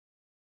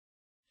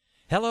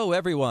Hello,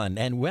 everyone,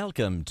 and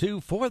welcome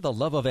to For the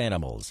Love of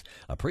Animals,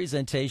 a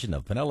presentation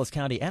of Pinellas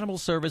County Animal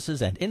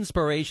Services and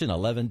Inspiration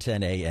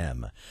 1110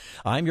 AM.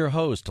 I'm your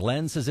host,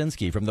 Len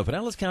Szynski from the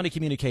Pinellas County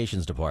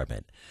Communications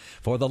Department.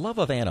 For the Love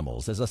of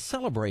Animals is a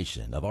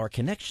celebration of our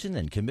connection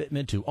and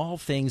commitment to all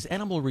things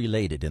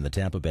animal-related in the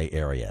Tampa Bay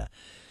area.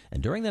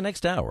 And during the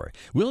next hour,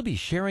 we'll be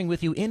sharing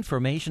with you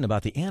information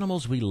about the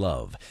animals we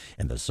love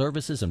and the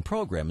services and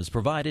programs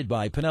provided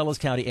by Pinellas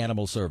County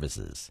Animal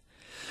Services.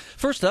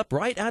 First up,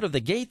 right out of the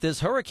gate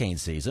this hurricane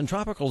season,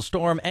 Tropical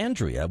Storm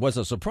Andrea was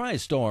a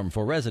surprise storm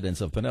for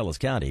residents of Pinellas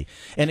County,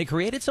 and it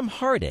created some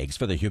heartaches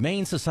for the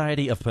Humane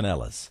Society of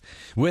Pinellas.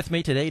 With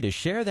me today to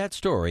share that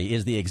story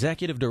is the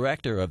Executive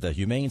Director of the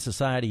Humane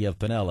Society of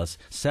Pinellas,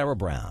 Sarah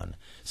Brown.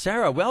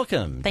 Sarah,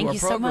 welcome Thank to our you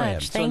program. so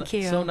much. Thank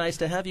you. So nice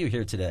to have you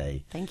here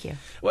today. Thank you.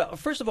 Well,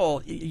 first of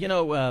all,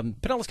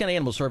 Pinellas County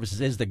Animal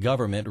Services is the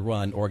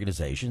government-run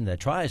organization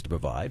that tries to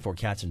provide for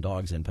cats and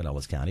dogs in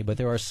Pinellas County, but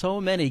there are so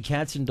many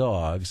cats and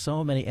dogs,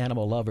 so many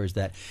animal lovers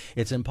that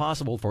it's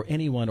impossible for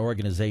any one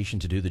organization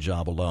to do the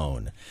job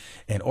alone.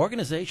 And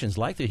organizations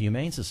like the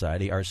Humane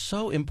Society are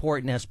so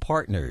important as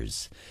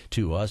partners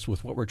to us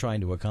with what we're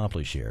trying to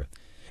accomplish here.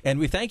 And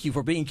we thank you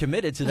for being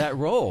committed to that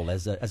role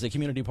as a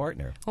community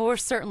partner. Well, we're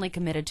certainly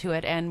committed to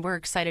it, and we're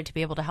excited to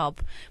be able to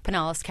help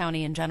Pinellas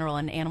County in general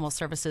and Animal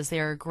Services.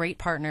 They're a great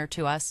partner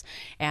to us,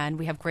 and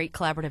we have great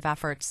collaborative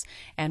efforts,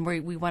 and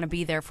we want to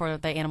be there for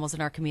the animals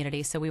in our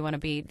community, so we want to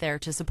be there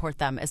to support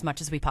them as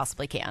much as we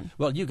possibly can.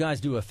 Well, you guys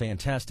do a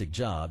fantastic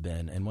job,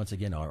 and once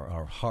again,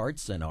 our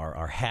hearts and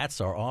our hats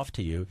are off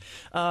to you.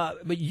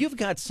 But you've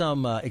got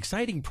some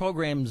exciting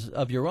programs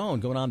of your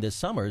own going on this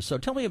summer, so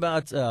tell me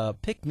about the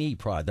Pick Me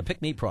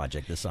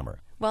Project this summer.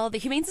 Well, the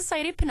Humane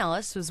Society of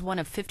Pinellas was one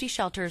of 50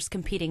 shelters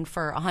competing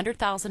for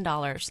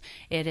 $100,000.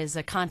 It is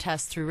a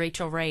contest through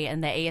Rachel Ray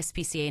and the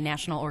ASPCA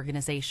National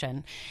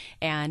Organization.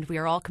 And we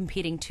are all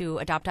competing to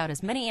adopt out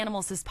as many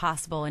animals as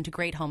possible into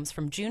great homes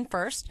from June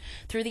 1st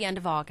through the end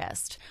of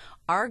August.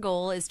 Our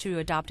goal is to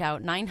adopt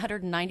out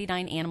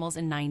 999 animals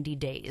in 90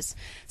 days.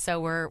 So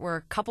we're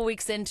a couple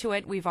weeks into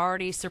it. We've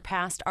already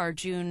surpassed our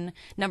June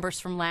numbers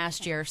from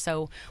last year,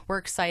 so we're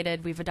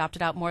excited. We've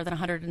adopted out more than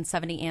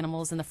 170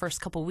 animals in the first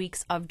couple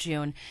weeks of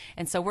June,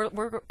 and so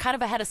we're kind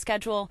of ahead of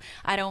schedule.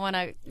 I don't want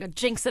to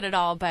jinx it at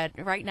all, but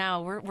right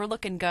now we're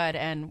looking good,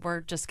 and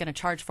we're just going to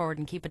charge forward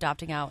and keep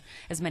adopting out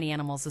as many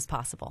animals as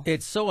possible.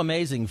 It's so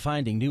amazing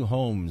finding new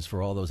homes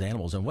for all those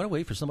animals, and what a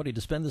way for somebody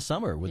to spend the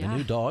summer with a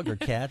new dog or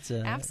cat.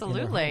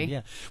 Absolutely.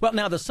 Yeah. Well,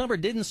 now the summer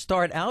didn't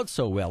start out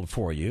so well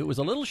for you. It was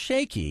a little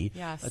shaky.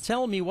 Yes.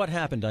 Tell me what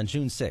happened on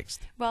June 6th.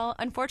 Well,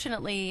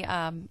 unfortunately,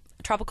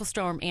 Tropical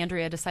Storm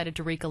Andrea decided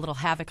to wreak a little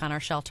havoc on our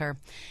shelter.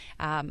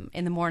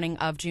 In the morning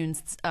of June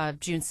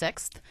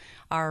 6th,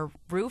 our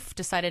roof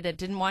decided it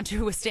didn't want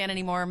to withstand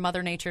anymore.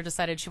 Mother Nature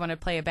decided she wanted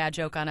to play a bad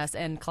joke on us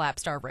and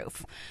collapsed our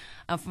roof.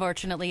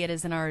 Unfortunately, it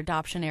is in our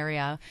adoption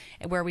area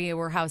where we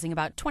were housing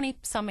about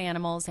 20-some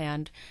animals,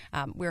 and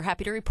we were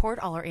happy to report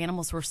all our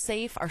animals were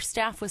safe. Our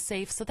staff was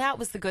safe, so that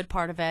was the good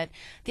part of it.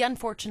 The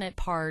unfortunate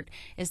part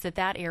is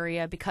that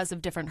area, because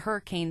of different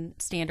hurricane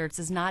standards,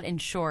 is not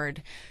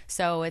insured.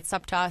 So it's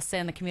up to us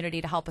and the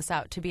community to help us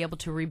out to be able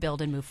to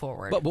rebuild and move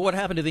forward. But what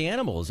happened to the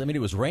animals? I mean,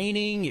 it was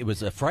raining. It was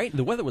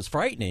the weather was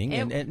frightening,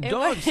 and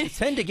dogs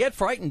tend to get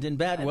frightened in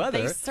bad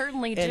weather. They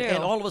certainly do.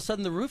 And all of a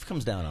sudden, the roof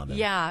comes down on them.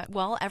 Yeah,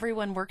 well,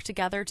 everyone worked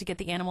together to get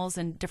the animals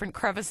in different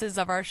crevices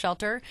of our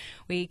shelter.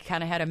 We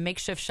kind of had a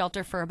makeshift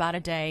shelter for about a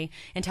day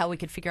until we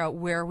could figure out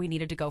where we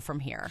needed to go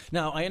from here.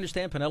 Now, I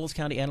understand Pinellas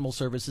County Animal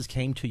Services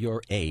came to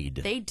your aid.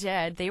 They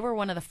did. They were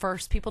one of the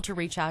first people to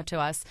reach out to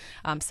us.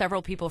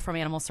 Several people from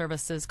Animal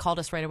Services called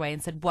us right away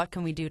and said, what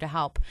can we do to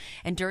help?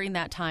 And during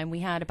that time,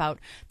 we had about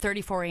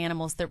 34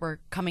 animals that were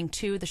coming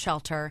to the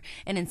shelter,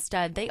 and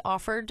instead they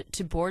offered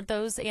to board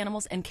those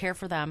animals and care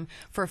for them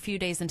for a few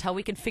days until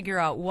we could figure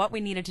out what we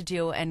needed to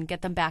do and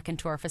get them back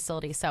into our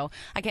facility. So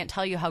I can't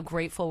tell you how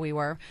grateful we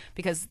were,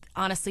 because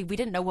honestly, we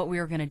didn't know what we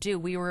were going to do.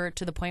 We were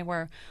to the point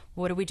where,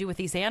 what do we do with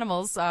these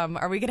animals?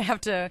 Are we going to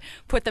have to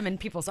put them in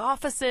people's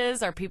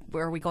offices? Are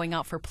we going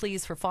out for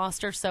pleas for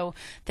foster? So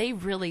they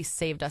really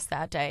saved us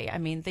that day. I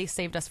mean, they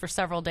saved us for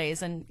several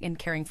days in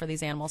caring for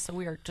these animals. So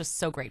we are just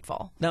so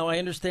grateful. Now, I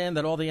understand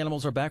that all the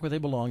animals are back where they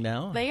belong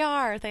now. They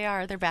are.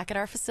 They're back at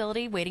our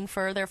facility waiting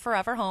for their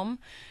forever home.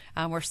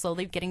 We're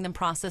slowly getting them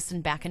processed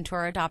and back into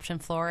our adoption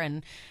floor,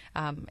 and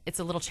it's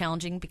a little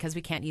challenging because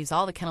we can't use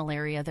all the kennel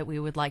area that we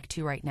would like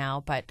to right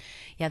now. But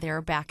yeah, they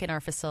are back in our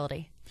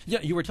facility.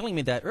 Yeah, you were telling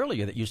me that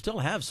earlier, that you still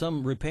have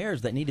some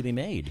repairs that need to be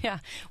made. Yeah,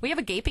 we have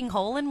a gaping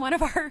hole in one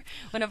of our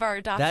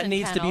adoption That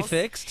needs kennels. to be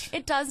fixed?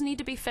 It does need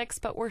to be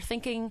fixed, but we're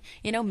thinking,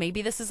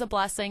 maybe this is a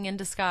blessing in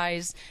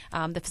disguise.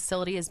 The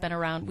facility has been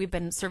around. We've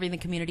been serving the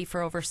community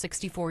for over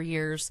 64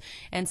 years,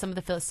 and some of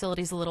the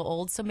facility's a little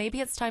old, so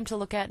maybe it's time to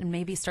look at and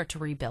maybe start to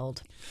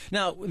rebuild.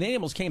 Now, when the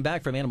animals came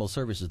back from Animal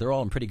Services, they're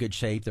all in pretty good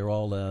shape. They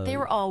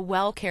were all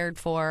well cared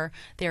for.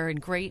 They're in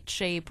great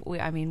shape. We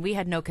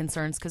had no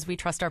concerns because we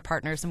trust our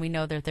partners and we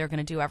know they're that they're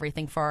going to do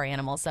everything for our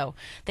animals. So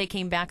they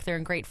came back. They're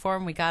in great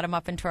form. We got them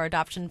up into our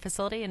adoption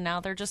facility, and now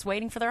they're just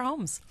waiting for their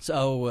homes.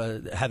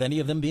 So have any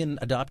of them been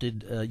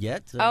adopted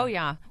yet? Oh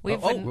yeah,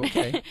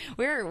 okay.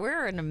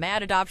 we're in a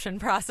mad adoption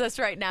process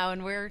right now,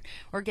 and we're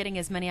getting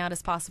as many out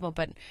as possible.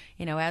 But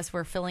as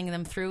we're filling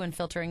them through and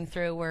filtering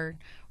through, we're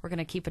going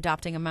to keep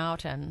adopting them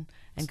out and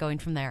going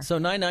from there. So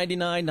 $9.99,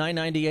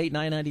 $9.98,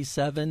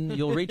 $9.97,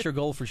 you'll reach your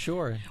goal for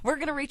sure. We're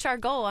going to reach our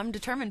goal. I'm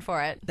determined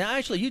for it. Now,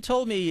 actually, you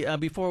told me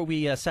before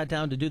we sat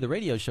down to do the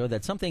radio show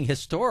that something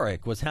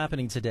historic was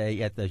happening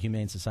today at the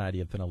Humane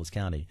Society of Pinellas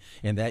County,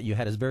 and that you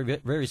had a very,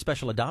 very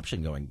special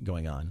adoption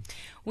going on.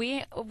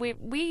 We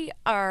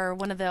are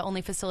one of the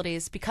only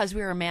facilities, because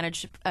we are a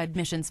managed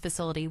admissions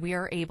facility, we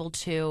are able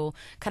to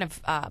kind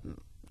of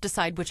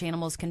decide which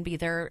animals can be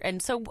there.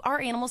 And so our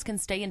animals can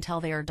stay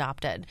until they are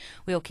adopted.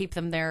 We'll keep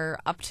them there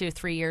up to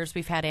 3 years.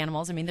 We've had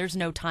animals. I mean, there's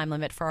no time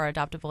limit for our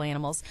adoptable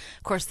animals.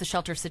 Of course, the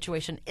shelter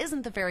situation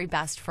isn't the very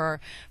best for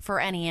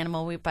any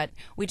animal, but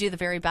we do the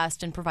very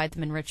best and provide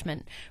them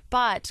enrichment.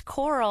 But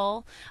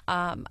Coral,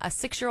 a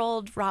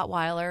 6-year-old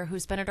Rottweiler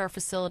who's been at our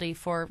facility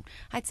for,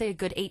 I'd say, a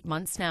good 8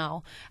 months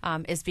now,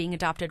 is being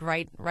adopted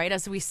right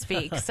as we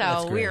speak.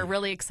 So we are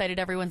really excited.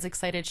 Everyone's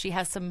excited. She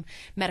has some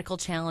medical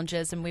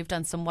challenges, and we've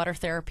done some water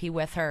therapy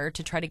with her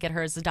to try to get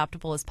her as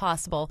adoptable as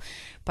possible.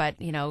 But,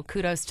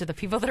 kudos to the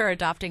people that are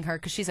adopting her,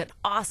 because she's an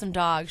awesome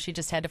dog. She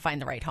just had to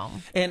find the right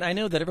home. And I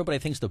know that everybody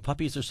thinks the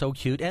puppies are so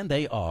cute, and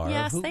they are.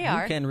 Yes, they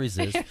are. Who can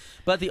resist?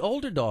 But the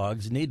older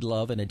dogs need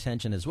love and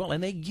attention as well,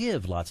 and they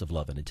give lots of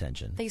love and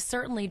attention. They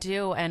certainly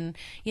do. And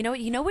you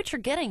know what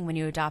you're getting when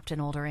you adopt an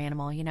older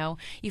animal.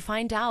 You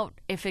find out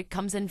if it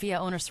comes in via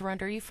owner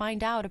surrender. You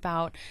find out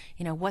about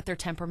what their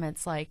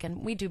temperament's like,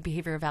 and we do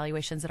behavior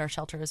evaluations at our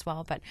shelter as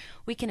well. But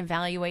we can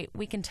evaluate.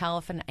 We can tell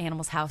if an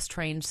animal's house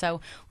trained,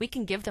 so we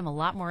can give them a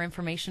lot more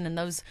information and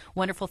those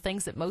wonderful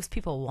things that most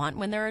people want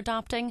when they're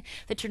adopting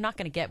that you're not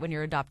going to get when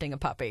you're adopting a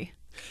puppy.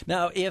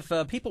 Now, if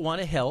people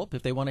want to help,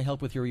 if they want to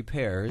help with your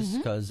repairs,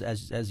 because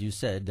as you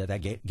said, that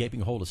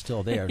gaping hole is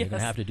still there, and you're going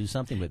to have to do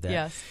something with that.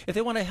 Yes. If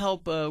they want to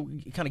help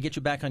kind of get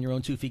you back on your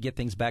own 2 feet, get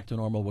things back to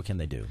normal, what can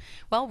they do?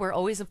 Well, we're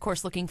always, of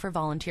course, looking for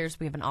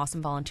volunteers. We have an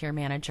awesome volunteer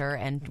manager,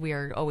 and we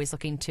are always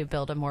looking to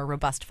build a more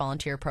robust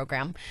volunteer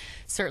program.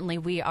 Certainly,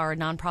 we are a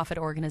nonprofit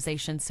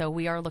organization, so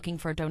we are looking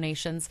for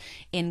donations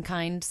in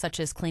kind, such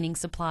as cleaning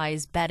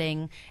supplies,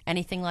 bedding,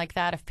 anything like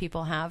that. If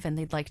people have and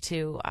they'd like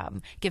to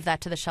give that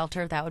to the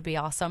shelter, that would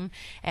be awesome,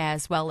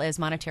 as well as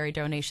monetary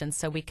donations,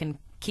 so we can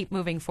keep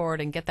moving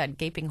forward and get that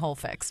gaping hole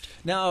fixed.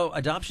 Now,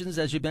 adoptions,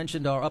 as you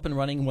mentioned, are up and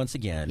running once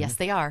again. Yes,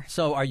 they are.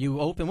 So are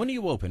you open? When are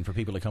you open for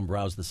people to come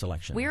browse the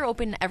selection? We are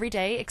open every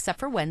day except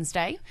for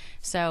Wednesday.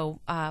 So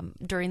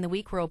during the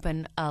week, we're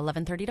open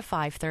 11:30 to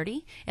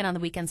 5:30, and on the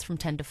weekends from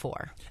 10 to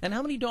 4. And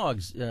how many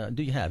dogs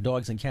do you have,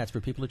 dogs and cats,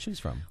 for people to choose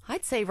from?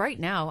 I'd say right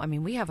now,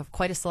 we have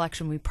quite a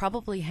selection. We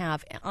probably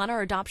have, on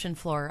our adoption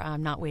floor,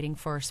 I'm not waiting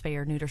for spay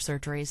or neuter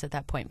surgeries at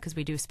that point, because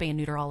we do spay and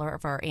neuter all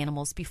of our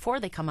animals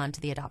before they come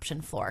onto the adoption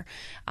floor.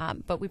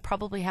 But we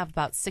probably have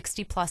about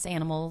 60-plus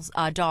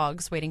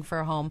dogs waiting for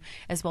a home,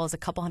 as well as a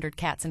couple hundred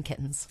cats and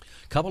kittens.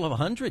 Couple of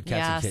hundred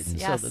cats and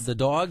kittens. Yes. So the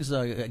dogs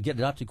get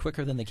adopted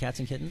quicker than the cats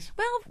and kittens?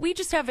 Well, we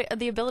just have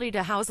the ability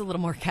to house a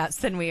little more cats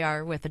than we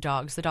are with the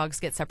dogs. The dogs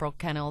get separate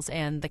kennels,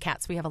 and the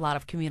cats, we have a lot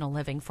of communal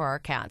living for our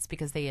cats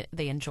because they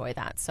enjoy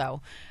that.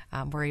 So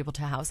we're able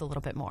to house a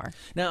little bit more.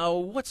 Now,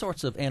 what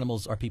sorts of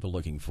animals are people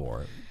looking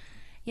for?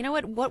 You know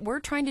what we're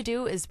trying to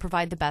do is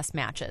provide the best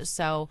matches.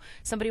 So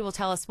somebody will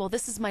tell us, well,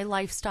 this is my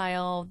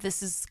lifestyle,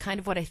 this is kind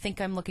of what I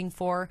think I'm looking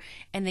for,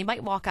 and they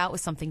might walk out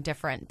with something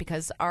different,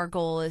 because our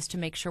goal is to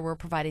make sure we're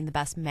providing the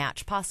best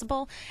match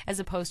possible, as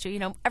opposed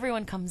to,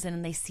 everyone comes in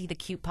and they see the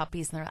cute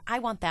puppies and they're like, I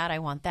want that,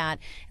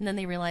 and then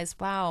they realize,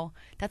 wow,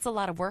 that's a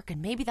lot of work,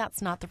 and maybe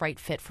that's not the right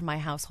fit for my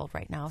household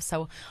right now.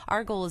 So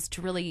our goal is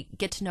to really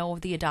get to know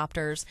the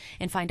adopters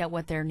and find out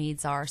what their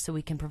needs are, so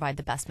we can provide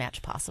the best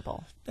match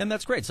possible. And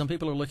that's great. Some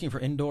people are looking for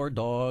indoor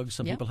dogs.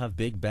 Some people have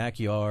big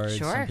backyards.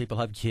 Sure. Some people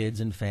have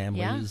kids and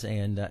families.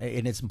 And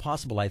it's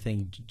impossible, I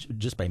think,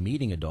 just by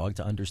meeting a dog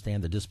to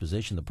understand the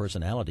disposition, the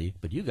personality.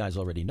 But you guys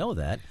already know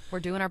that. We're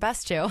doing our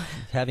best to.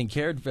 Having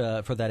cared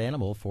for that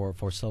animal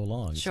for so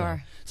long.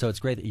 Sure. So it's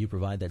great that you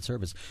provide that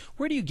service.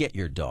 Where do you get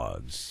your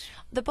dogs?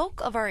 The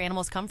bulk of our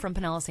animals come from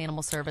Pinellas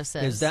Animal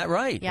Services. Is that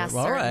right? Yes,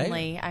 All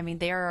certainly. Right.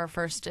 They are our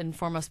first and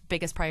foremost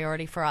biggest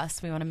priority for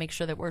us. We want to make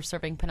sure that we're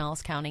serving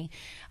Pinellas County.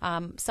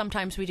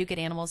 Sometimes we do get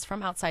animals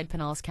from outside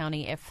Pinellas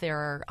County if there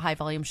are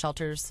high-volume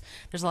shelters.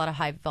 There's a lot of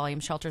high-volume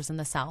shelters in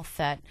the south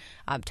that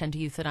tend to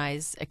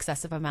euthanize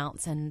excessive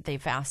amounts, and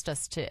they've asked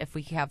us if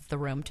we have the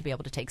room to be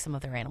able to take some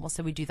of their animals.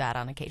 So we do that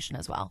on occasion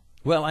as well.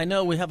 Well, I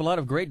know we have a lot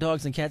of great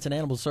dogs and cats and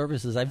animal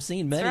services. I've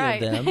seen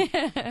many of them.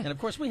 And, of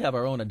course, we have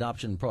our own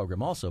adoption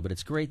program also, but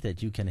it's great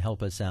that you can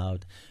help us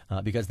out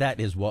because that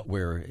is what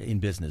we're in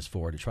business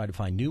for, to try to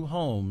find new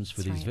homes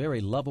for these very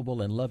lovable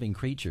and loving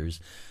creatures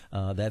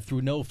that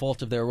through no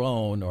fault of their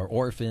own are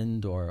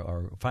orphaned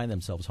or find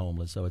themselves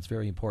homeless. So it's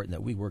very important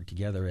that we work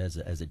together as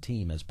a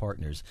team, as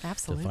partners,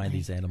 to find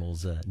these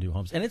animals new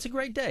homes. And it's a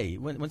great day.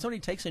 When somebody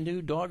takes a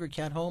new dog or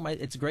cat home,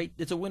 it's great.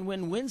 It's a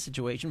win-win-win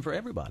situation for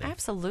everybody.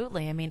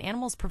 Absolutely. I mean,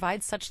 animals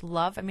provide such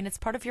love. I mean, it's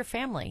part of your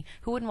family.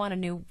 Who wouldn't want a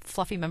new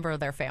fluffy member of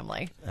their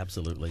family?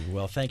 Absolutely.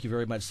 Well, thank you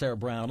very much, Sarah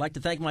Brown. I'd like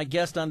to thank my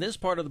guest on this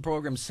part of the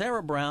program,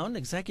 Sarah Brown,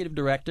 Executive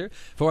Director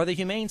for the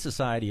Humane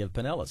Society of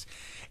Pinellas.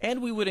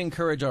 And we would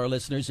encourage our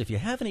listeners, if you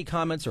have any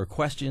comments or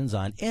questions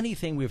on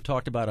anything we've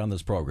talked about on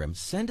this program,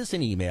 send us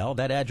an email.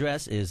 That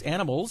address is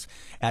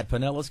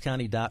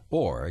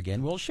animals@pinellascounty.org,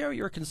 and we'll share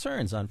your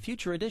concerns on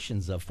future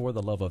editions of For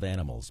the Love of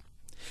Animals.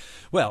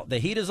 Well, the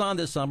heat is on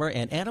this summer,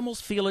 and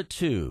animals feel it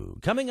too.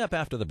 Coming up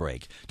after the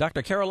break,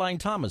 Dr. Caroline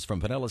Thomas from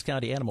Pinellas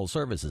County Animal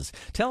Services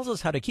tells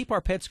us how to keep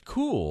our pets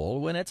cool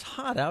when it's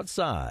hot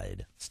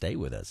outside. Stay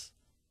with us.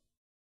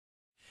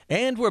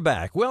 And we're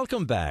back.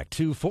 Welcome back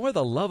to For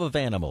the Love of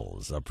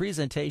Animals, a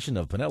presentation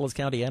of Pinellas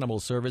County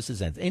Animal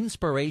Services and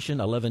Inspiration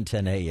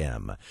 1110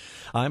 AM.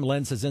 I'm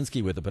Len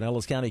Szynski with the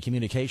Pinellas County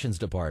Communications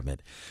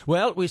Department.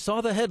 Well, we saw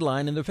the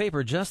headline in the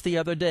paper just the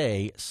other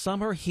day,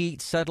 summer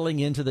heat settling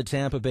into the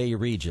Tampa Bay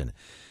region.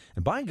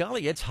 And by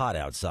golly, it's hot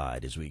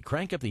outside as we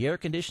crank up the air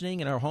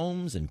conditioning in our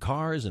homes and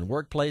cars and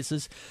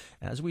workplaces.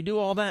 As we do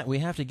all that, we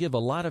have to give a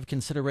lot of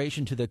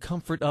consideration to the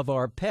comfort of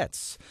our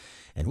pets.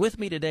 And with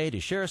me today to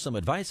share some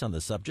advice on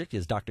the subject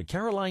is Dr.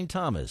 Caroline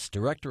Thomas,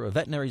 Director of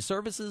Veterinary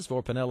Services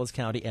for Pinellas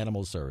County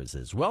Animal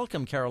Services.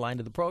 Welcome, Caroline,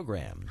 to the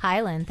program.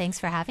 Hi, Lynn. Thanks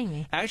for having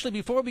me. Actually,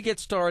 before we get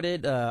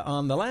started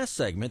on the last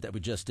segment that we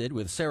just did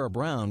with Sarah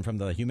Brown from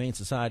the Humane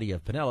Society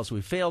of Pinellas,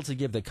 we failed to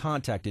give the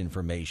contact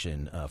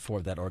information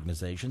for that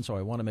organization, so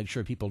I want to make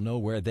sure people know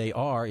where they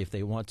are if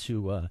they want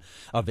to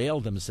avail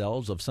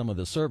themselves of some of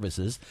the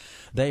services.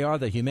 They are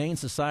the Humane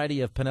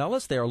Society of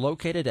Pinellas. They are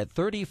located at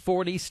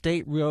 3040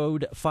 State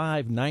Road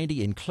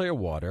 590 in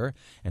Clearwater,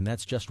 and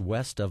that's just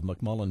west of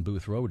McMullen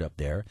Booth Road up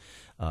there.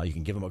 You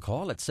can give them a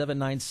call at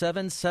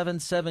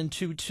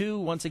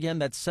 797-7722. Once again,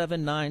 that's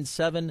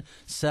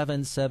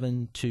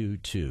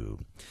 797-7722.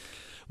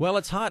 Well,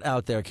 it's hot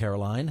out there,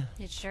 Caroline.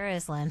 It sure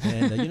is, Lynn.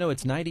 And,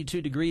 it's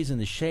 92 degrees in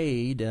the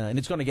shade, and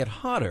it's going to get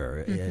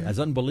hotter, as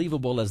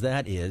unbelievable as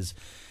that is.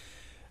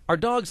 Our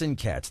dogs and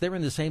cats, they're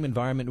in the same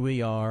environment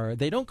we are.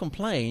 They don't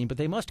complain, but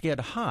they must get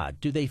hot.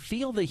 Do they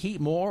feel the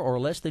heat more or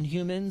less than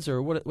humans,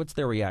 or what's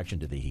their reaction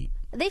to the heat?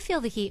 They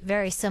feel the heat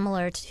very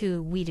similar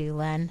to we do,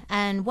 Len.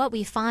 And what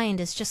we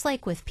find is just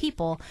like with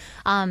people,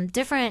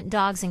 different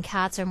dogs and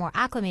cats are more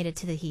acclimated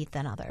to the heat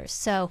than others.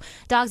 So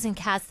dogs and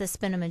cats that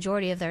spend a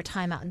majority of their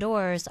time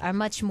outdoors are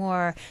much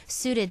more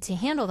suited to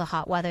handle the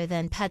hot weather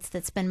than pets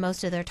that spend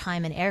most of their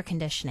time in air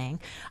conditioning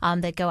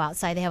that go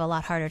outside. They have a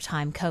lot harder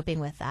time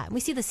coping with that. And we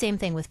see the same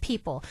thing with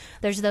people.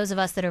 There's those of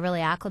us that are really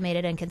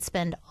acclimated and can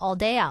spend all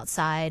day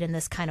outside in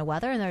this kind of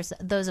weather, and there's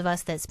those of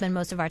us that spend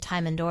most of our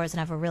time indoors and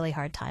have a really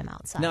hard time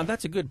outside. Now,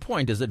 that's a good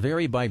point. Does it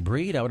vary by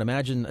breed? I would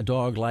imagine a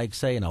dog like,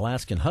 say, an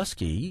Alaskan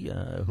Husky,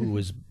 who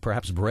is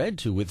perhaps bred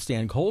to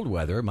withstand cold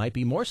weather, might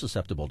be more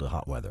susceptible to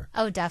hot weather.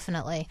 Oh,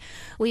 definitely.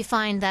 We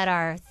find that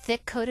our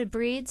thick-coated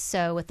breeds,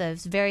 so with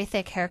those very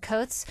thick hair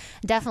coats,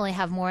 definitely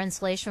have more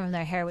insulation from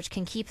their hair, which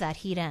can keep that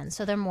heat in.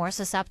 So they're more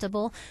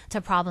susceptible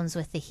to problems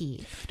with the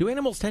heat. Do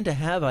animals tend to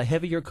have a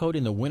heavier coat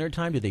in the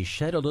wintertime? Do they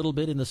shed a little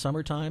bit in the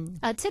summertime?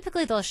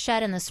 Typically, they'll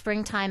shed in the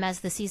springtime as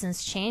the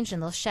seasons change,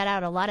 and they'll shed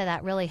out a lot of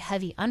that really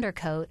heavy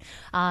undercoat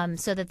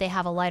so that they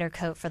have a lighter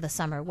coat for the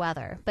summer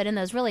weather. But in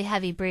those really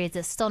heavy breeds,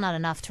 it's still not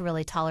enough to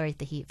really tolerate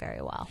the heat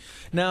very well.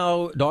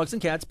 Now, dogs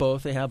and cats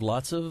both, they have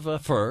lots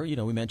of fur.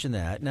 We mentioned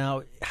that.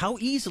 Now, how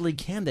easily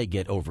can they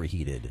get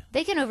overheated?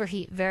 They can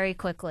overheat very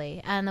quickly,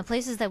 and the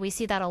places that we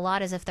see that a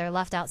lot is if they're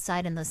left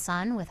outside in the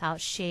sun without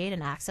shade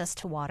and access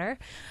to water.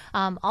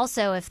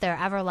 Also, if they're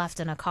ever left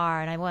in a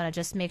car, and I want to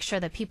just make sure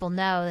that people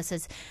know this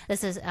is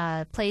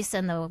a place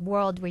in the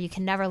world where you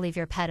can never leave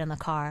your pet in the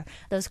car.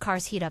 Those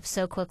cars heat up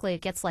so quickly,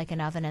 it gets like an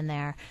oven in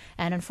there,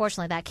 and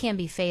unfortunately that can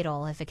be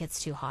fatal if it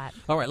gets too hot.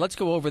 All right, let's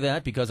go over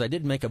that because I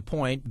did make a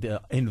point.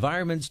 The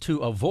environments to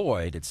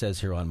avoid, it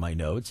says here on my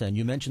notes, and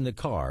you mentioned the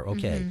car.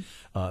 Okay,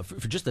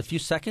 for just a few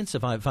seconds,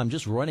 if I'm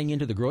just running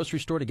into the grocery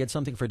store to get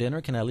something for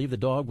dinner, can I leave the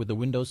dog with the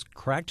windows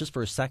cracked just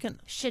for a second?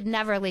 Should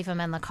never leave them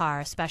in the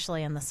car,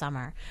 especially in the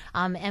summer.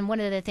 And one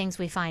of the things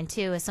we find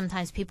too is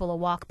sometimes people will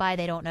walk by,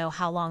 they don't know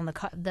how long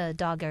the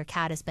dog or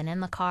cat has been in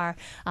the car,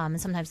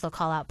 and sometimes they'll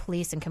call out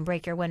police and can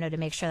break your window to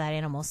make sure that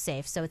animal's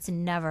safe. So so it's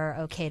never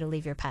okay to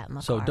leave your pet in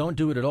the car. So don't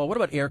do it at all. What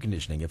about air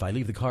conditioning? If I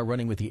leave the car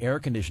running with the air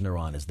conditioner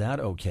on, is that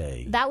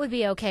okay? That would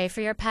be okay for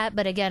your pet,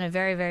 but again, a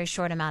very, very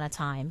short amount of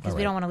time because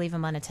we don't want to leave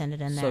them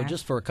unattended in there. So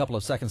just for a couple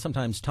of seconds,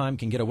 sometimes time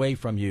can get away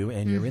from you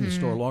and you're in the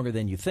store longer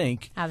than you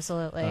think.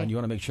 Absolutely. And you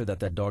want to make sure that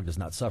that dog does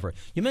not suffer.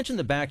 You mentioned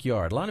the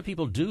backyard. A lot of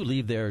people do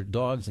leave their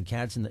dogs and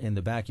cats in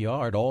the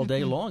backyard all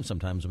day long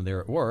sometimes when they're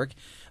at work.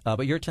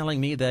 But you're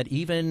telling me that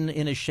even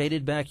in a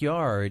shaded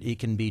backyard, it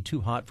can be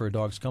too hot for a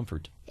dog's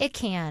comfort. It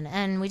can,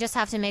 and we just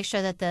have to make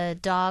sure that the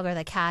dog or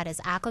the cat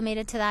is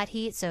acclimated to that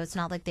heat, so it's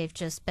not like they've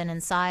just been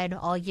inside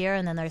all year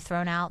and then they're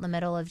thrown out in the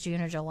middle of June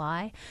or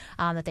July,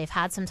 that they've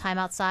had some time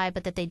outside,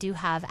 but that they do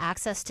have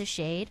access to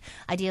shade,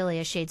 ideally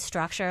a shade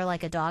structure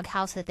like a dog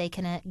house that they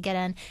can get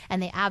in,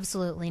 and they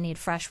absolutely need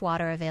fresh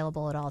water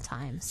available at all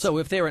times. So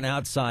if they're an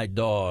outside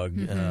dog,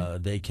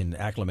 they can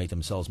acclimate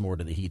themselves more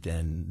to the heat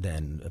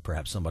than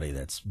perhaps somebody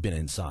that's been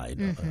inside,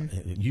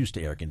 used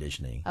to air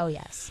conditioning. Oh,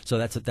 yes. So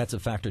that's a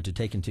factor to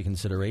take into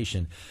consideration.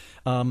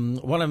 Want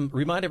to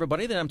remind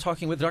everybody that I'm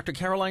talking with Dr.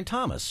 Caroline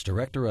Thomas,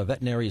 Director of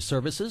Veterinary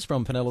Services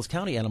from Pinellas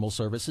County Animal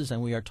Services,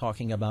 and we are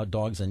talking about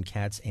dogs and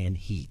cats and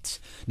heat.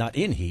 Not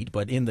in heat,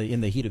 but in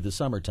the heat of the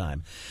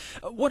summertime.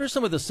 What are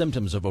some of the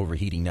symptoms of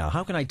overheating now?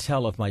 How can I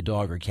tell if my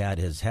dog or cat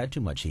has had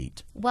too much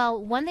heat? Well,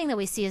 one thing that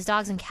we see is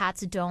dogs and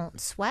cats don't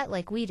sweat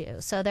like we do.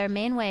 So their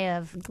main way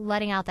of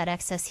letting out that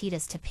excess heat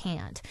is to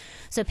pant.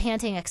 So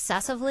panting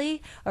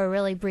excessively or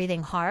really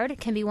breathing hard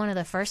can be one of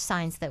the first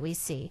signs that we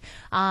see.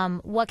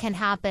 What can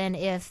happen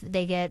if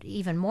they get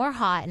even more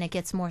hot and it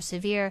gets more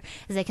severe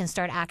is they can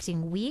start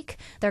acting weak.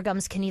 Their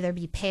gums can either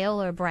be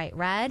pale or bright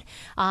red.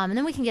 And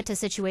then we can get to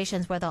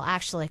situations where they'll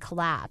actually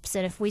collapse.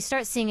 And if we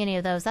start seeing any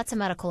of those, that's a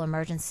medical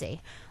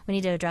emergency. We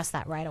need to address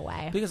that right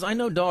away. Because I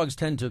know dogs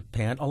tend to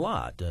pant a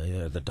lot.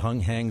 The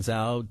tongue hangs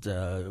out.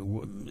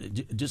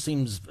 It just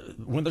seems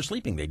when they're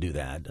sleeping they do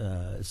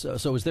that.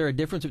 So is there a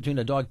difference between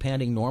a dog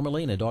panting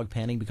normally and a dog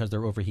panting because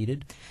they're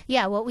overheated?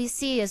 Yeah, what we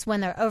see is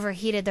when they're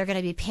overheated, they're going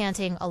to be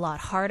panting a lot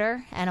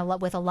harder and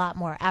with a lot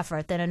more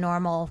effort than a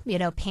normal,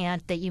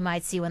 pant that you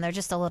might see when they're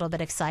just a little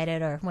bit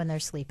excited or when they're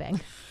sleeping.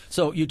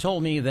 So you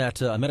told me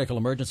that a medical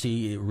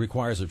emergency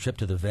requires a trip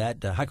to the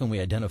vet. How can we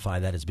identify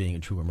that as being a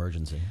true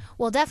emergency?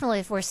 Well, definitely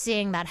if we're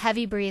seeing that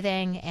heavy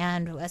breathing,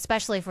 and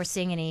especially if we're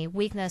seeing any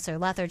weakness or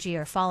lethargy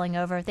or falling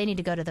over, they need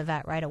to go to the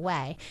vet right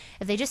away.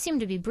 If they just seem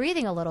to be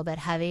breathing a little bit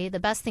heavy, the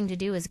best thing to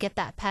do is get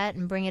that pet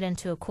and bring it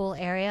into a cool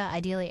area,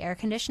 ideally air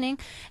conditioning,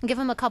 and give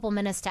them a couple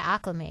minutes to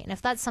acclimate. And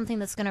if that's something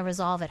that's going to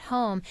resolve at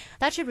home,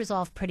 that should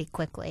resolve pretty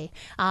quickly.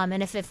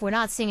 And if we're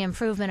not seeing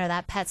improvement or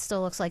that pet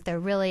still looks like they're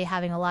really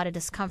having a lot of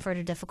discomfort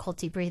or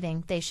difficulty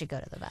breathing, they should go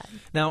to the vet.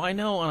 Now, I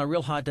know on a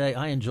real hot day,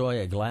 I enjoy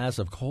a glass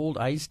of cold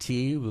iced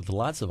tea with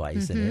lots of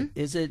ice in it.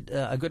 Is it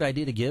a good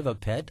idea to give a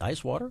pet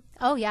ice water?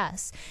 Oh,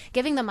 yes.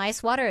 Giving them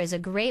ice water is a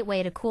great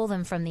way to cool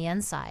them from the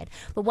inside.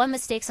 But one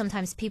mistake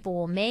sometimes people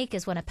will make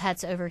is when a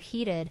pet's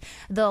overheated,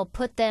 they'll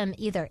put them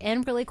either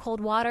in really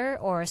cold water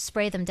or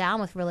spray them down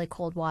with really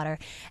cold water.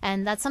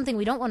 And that's something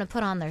we don't want to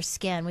put on their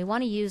skin. We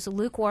want to use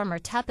lukewarm or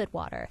tepid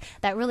water.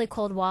 That really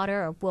cold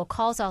water will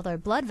cause all their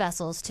blood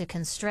vessels to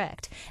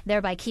constrict,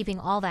 thereby keeping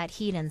all that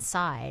heat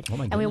inside. Oh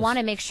my and we goodness. want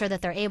to make sure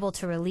that they're able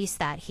to release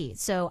that heat.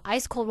 So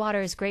ice cold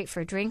water is great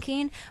for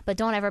drinking, but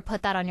don't ever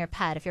put that on your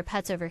pet. If your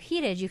pet's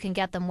overheated, you can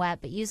get them wet,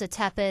 but use a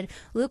tepid,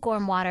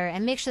 lukewarm water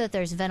and make sure that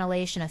there's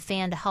ventilation, a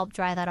fan to help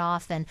dry that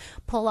off and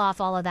pull off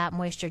all of that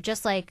moisture,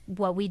 just like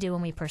what we do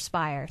when we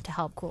perspire to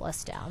help cool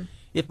us down.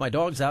 If my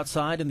dog's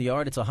outside in the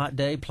yard, it's a hot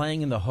day,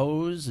 playing in the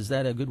hose, is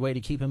that a good way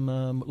to keep him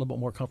a little bit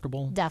more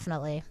comfortable?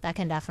 Definitely. That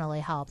can definitely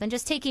help. And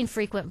just taking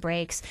frequent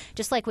breaks,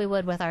 just like we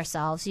would with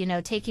ourselves,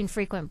 taking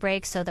frequent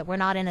breaks so that we're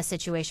not in a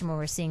situation where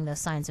we're seeing those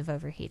signs of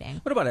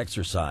overheating. What about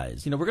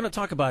exercise? We're going to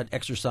talk about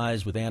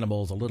exercise with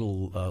animals a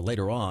little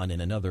later on in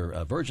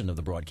another version of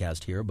the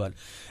broadcast here, but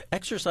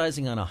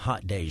exercising on a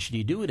hot day, should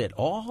you do it at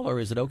all,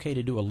 or is it okay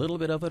to do a little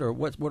bit of it, or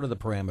what are the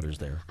parameters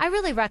there? I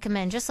really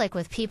recommend, just like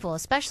with people,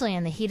 especially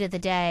in the heat of the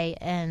day,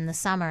 in the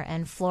summer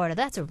in Florida,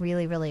 that's a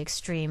really, really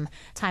extreme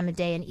time of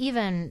day. And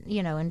even,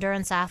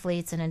 endurance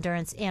athletes and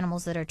endurance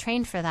animals that are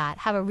trained for that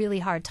have a really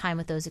hard time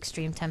with those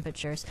extreme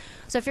temperatures.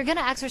 So if you're going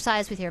to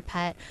exercise with your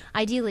pet,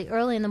 ideally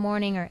early in the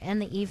morning or in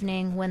the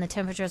evening when the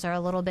temperatures are a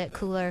little bit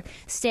cooler,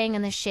 staying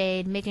in the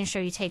shade, making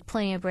sure you take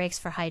plenty of breaks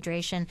for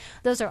hydration,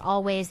 those are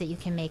all ways that you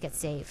can make it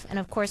safe. And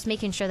of course,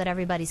 making sure that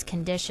everybody's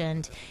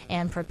conditioned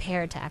and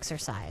prepared to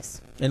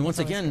exercise. And once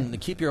again,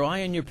 keep your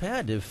eye on your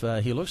pet. If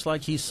he looks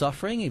like he's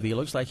suffering, if he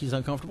looks like he's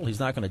uncomfortable, he's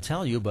not going to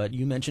tell you, but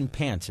you mentioned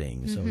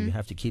panting. So you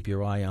have to keep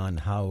your eye on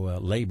how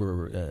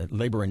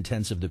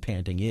labor-intensive the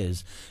panting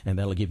is, and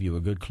that'll give you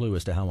a good clue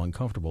as to how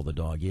uncomfortable the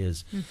dog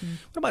is.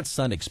 What about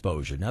sun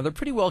exposure? Now, they're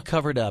pretty well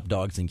covered up,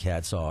 dogs and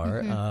cats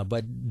are,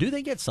 but do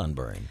they get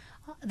sunburn?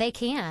 They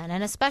can,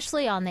 and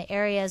especially on the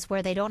areas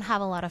where they don't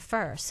have a lot of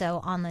fur,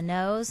 so on the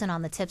nose and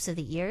on the tips of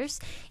the ears.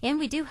 And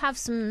we do have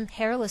some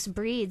hairless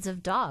breeds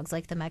of dogs,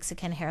 like the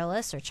Mexican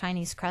hairless or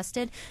Chinese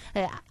crested,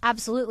 that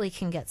absolutely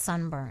can get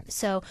sunburned.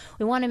 So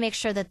we want to make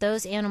sure that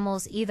those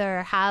animals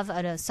either have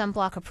a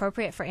sunblock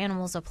appropriate for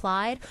animals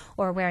applied,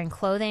 or wearing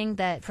clothing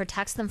that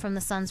protects them from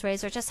the sun's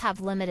rays, or just have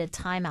limited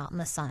time out in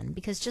the sun.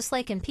 Because just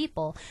like in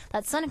people,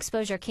 that sun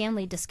exposure can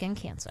lead to skin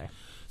cancer.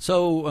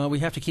 So we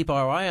have to keep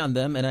our eye on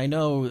them, and I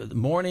know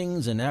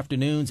mornings and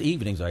afternoons,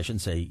 evenings, I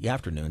shouldn't say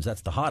afternoons,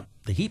 that's the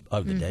heat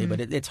of the day,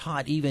 but it's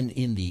hot even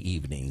in the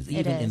evenings,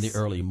 even in the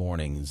early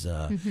mornings.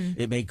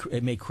 It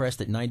may crest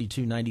at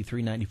 92,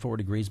 93, 94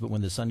 degrees, but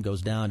when the sun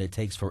goes down, it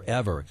takes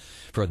forever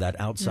for that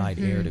outside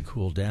air to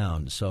cool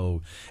down.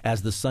 So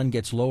as the sun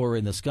gets lower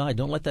in the sky,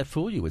 don't let that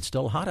fool you. It's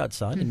still hot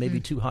outside and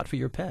maybe too hot for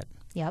your pet.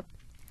 Yep.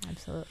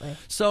 Absolutely.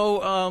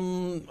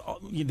 So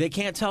they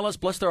can't tell us,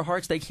 bless their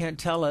hearts, they can't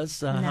tell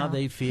us how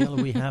they feel.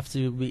 We have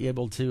to be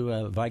able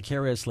to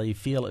vicariously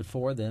feel it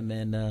for them,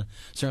 and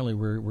certainly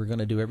we're going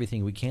to do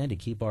everything we can to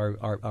keep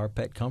our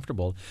pet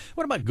comfortable.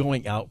 What about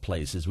going out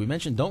places? We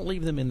mentioned don't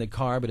leave them in the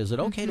car, but is it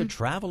okay to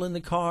travel in the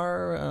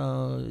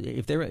car?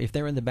 If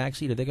they're in the back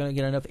seat, are they going to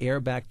get enough air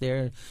back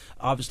there?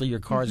 Obviously,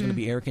 your car is going to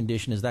be air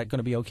conditioned. Is that going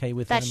to be okay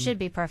with them? That should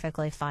be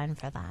perfally fine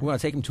for them. We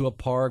want to take them to a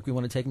park. We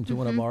want to take them to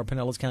one of our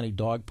Pinellas County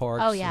dog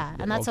parks. Oh, yeah,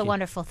 and that's a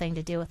wonderful thing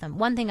to do with them.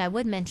 One thing I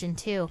would mention,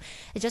 too,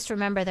 is just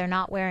remember they're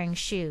not wearing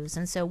shoes.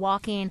 And so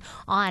walking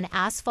on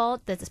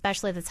asphalt,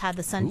 especially that's had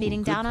the sun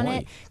beating down on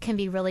it, can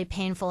be really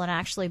painful and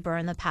actually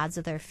burn the pads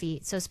of their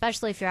feet. So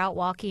especially if you're out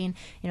walking,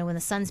 when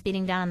the sun's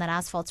beating down on that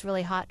asphalt's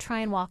really hot, try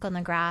and walk on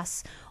the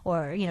grass,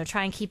 or,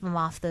 try and keep them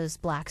off those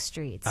black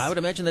streets. I would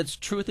imagine that's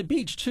true at the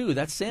beach, too.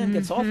 That sand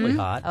gets awfully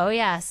hot. Oh,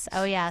 yes.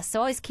 Oh, yes.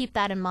 So always keep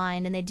that in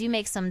mind. And they do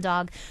make some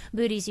dog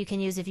booties you can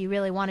use if you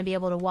really want to be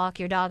able to walk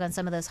your dog on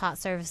some of those hot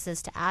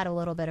surfaces to add a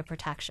little bit of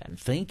protection.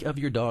 Think of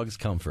your dog's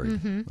comfort.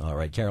 All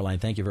right, Caroline,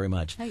 thank you very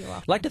much. Oh, you're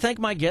welcome. I'd like to thank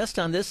my guest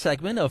on this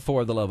segment of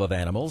For the Love of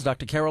Animals,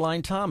 Dr.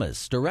 Caroline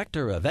Thomas,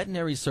 Director of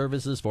Veterinary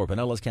Services for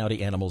Pinellas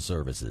County Animal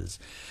Services.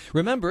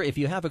 Remember, if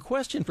you have a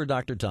question for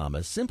Dr.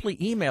 Thomas, simply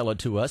email it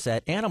to us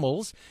at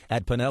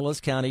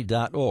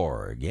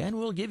animals@pinellascounty.org, and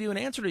we'll give you an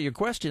answer to your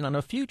question on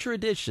a future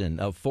edition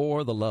of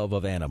For the Love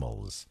of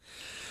Animals.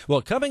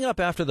 Well, coming up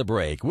after the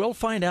break, we'll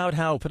find out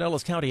how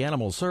Pinellas County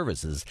Animal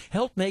Services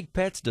help make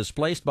pets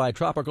displaced by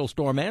Tropical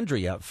Storm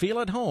Andrea feel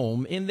at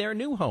home in their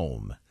new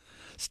home.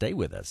 Stay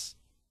with us.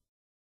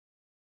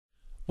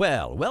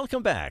 Well,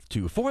 welcome back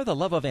to For the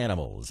Love of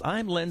Animals.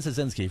 I'm Len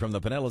Szynski from the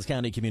Pinellas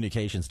County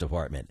Communications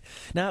Department.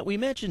 Now, we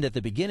mentioned at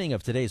the beginning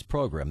of today's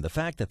program the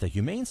fact that the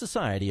Humane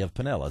Society of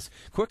Pinellas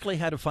quickly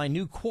had to find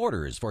new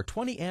quarters for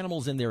 20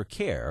 animals in their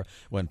care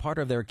when part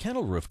of their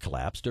kennel roof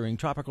collapsed during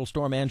Tropical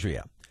Storm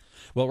Andrea.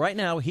 Well, right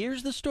now,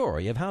 here's the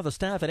story of how the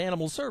staff at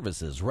Animal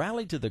Services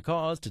rallied to the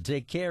cause to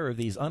take care of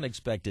these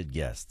unexpected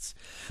guests.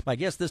 My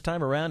guest this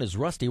time around is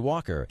Rusty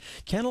Walker,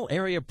 Kennel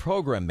Area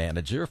Program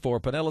Manager for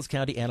Pinellas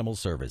County Animal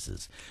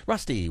Services.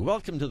 Rusty,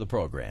 welcome to the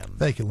program.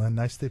 Thank you, Len.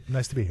 Nice to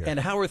be here. And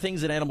how are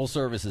things at Animal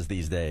Services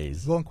these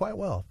days? Going quite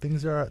well.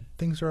 Things are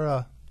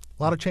a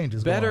lot of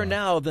changes. Better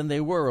now than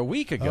they were a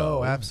week ago.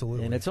 Oh,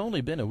 absolutely. And it's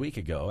only been a week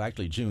ago,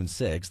 actually June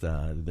 6th,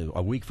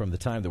 a week from the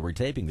time that we're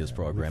taping this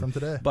program. A week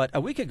from today. But a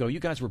week ago, you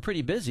guys were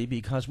pretty busy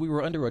because we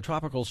were under a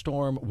tropical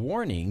storm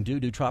warning due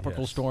to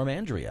Tropical Storm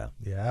Andrea.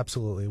 Yeah,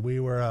 absolutely. We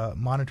were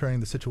monitoring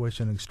the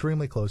situation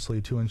extremely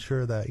closely to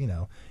ensure that,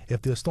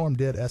 if the storm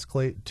did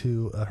escalate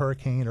to a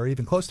hurricane or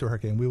even close to a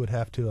hurricane, we would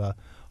have to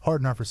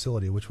harden our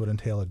facility, which would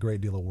entail a great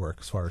deal of work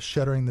as far as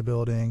shuttering the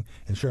building,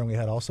 ensuring we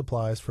had all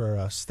supplies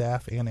for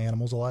staff and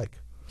animals alike.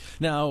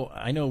 Now,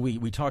 I know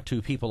we talk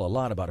to people a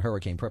lot about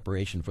hurricane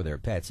preparation for their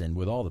pets, and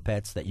with all the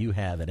pets that you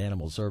have at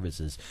Animal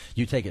Services,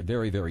 you take it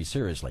very, very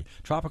seriously.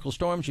 Tropical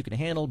storms you can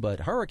handle, but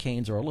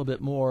hurricanes are a little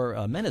bit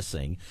more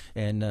menacing,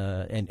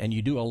 and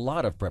you do a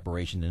lot of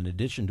preparation in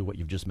addition to what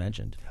you've just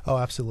mentioned. Oh,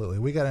 absolutely.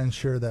 We got to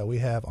ensure that we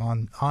have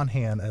on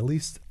hand, at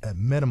least at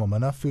minimum,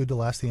 enough food to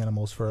last the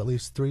animals for at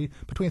least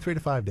between 3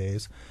 to 5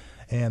 days.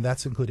 And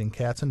that's including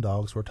cats and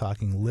dogs. We're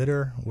talking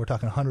litter. We're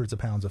talking hundreds of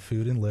pounds of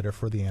food and litter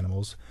for the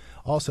animals.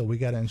 Also, we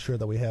got to ensure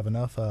that we have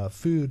enough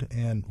food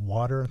and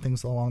water and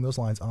things along those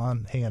lines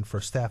on hand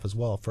for staff as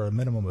well for a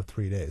minimum of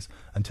 3 days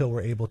until we're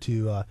able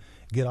to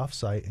get off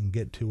site and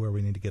get to where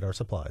we need to get our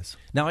supplies.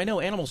 Now, I know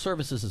Animal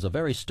Services is a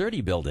very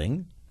sturdy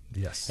building.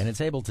 Yes. And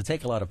it's able to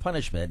take a lot of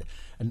punishment.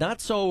 Not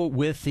so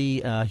with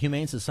the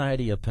Humane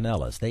Society of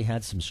Pinellas. They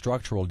had some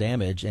structural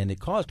damage, and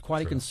it caused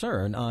quite a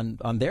concern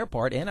on their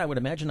part, and I would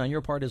imagine on your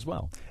part as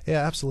well.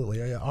 Yeah,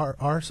 absolutely.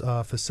 Our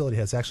facility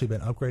has actually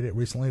been upgraded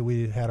recently.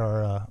 We had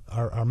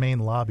our main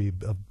lobby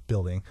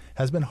building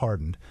has been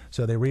hardened,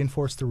 so they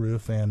reinforced the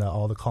roof and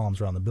all the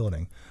columns around the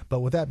building. But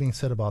with that being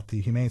said about the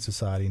Humane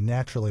Society,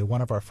 naturally,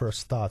 one of our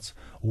first thoughts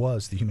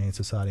was the Humane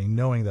Society,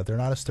 knowing that they're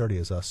not as sturdy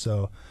as us.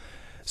 So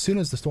as soon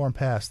as the storm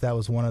passed, that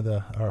was one of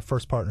our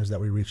first partners that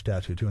we reached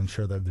out to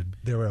ensure that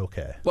they were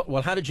okay.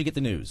 Well, how did you get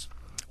the news?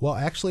 Well,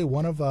 actually,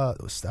 one of a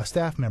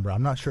staff member,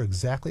 I'm not sure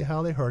exactly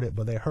how they heard it,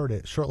 but they heard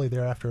it shortly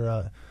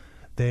thereafter.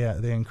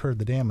 They incurred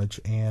the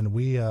damage, and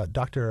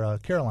Dr.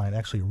 Caroline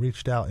actually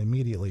reached out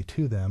immediately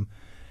to them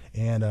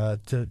and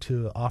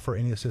to offer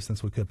any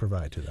assistance we could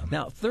provide to them.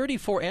 Now,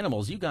 34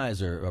 animals, you guys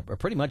are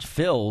pretty much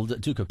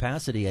filled to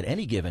capacity at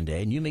any given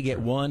day, and you may get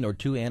one or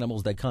two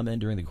animals that come in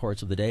during the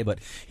course of the day, but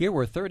here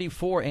were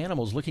 34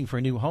 animals looking for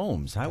new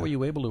homes. How were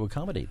you able to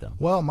accommodate them?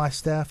 Well, my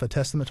staff, a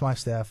testament to my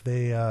staff,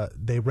 they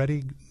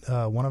readied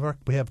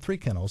we have 3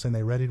 kennels, and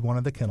they readied one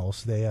of the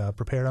kennels. They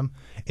prepared them.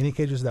 Any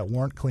cages that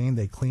weren't clean,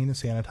 they cleaned and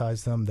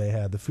sanitized them. They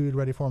had the food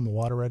ready for them, the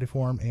water ready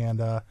for them,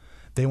 and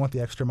they went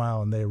the extra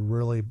mile, and they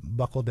really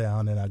buckled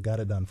down, and I got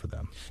it done for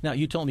them. Now,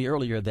 you told me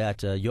earlier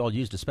that you all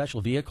used a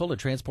special vehicle to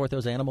transport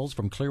those animals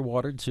from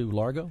Clearwater to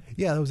Largo?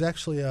 Yeah, it was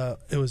actually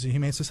it was a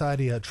Humane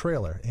Society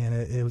trailer, and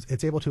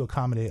it's able to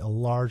accommodate a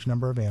large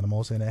number of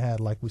animals, and it had,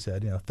 like we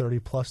said,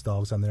 30-plus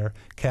dogs on there,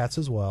 cats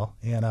as well,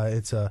 and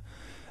it's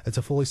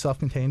a fully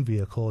self-contained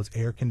vehicle. It's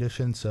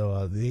air-conditioned,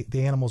 so the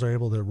animals are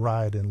able to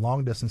ride in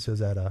long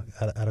distances at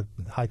a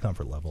high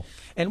comfort level.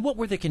 And what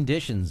were the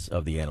conditions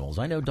of the animals?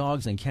 I know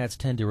dogs and cats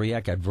tend to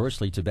react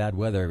adversely to bad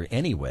weather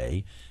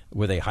anyway.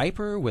 Were they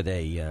hyper? Were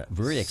they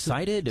very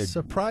excited?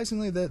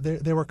 Surprisingly,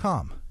 they were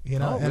calm.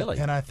 Oh, really?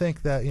 And I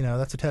think that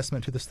that's a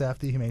testament to the staff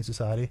of the Humane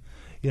Society.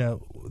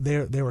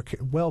 They were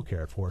well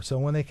cared for. So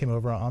when they came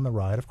over on the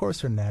ride, of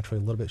course they're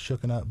naturally a little bit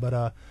shooken up,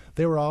 but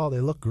they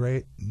looked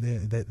great.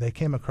 They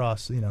came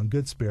across in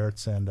good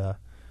spirits, and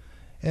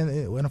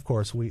of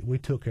course we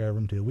took care of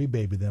them too. We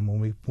babied them when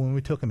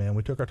we took them in.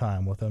 We took our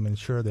time with them, and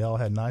sure, they all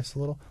had nice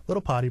little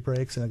potty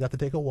breaks, and they got to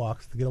take a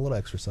walk to get a little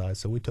exercise.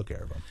 So we took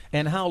care of them.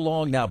 And how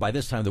long now? By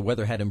this time, the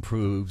weather had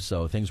improved,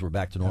 so things were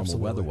back to normal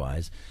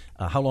weather-wise.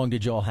 How long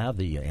did you all have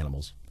the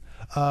animals?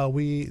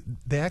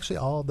 They actually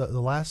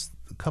the last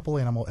couple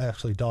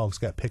dogs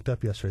got picked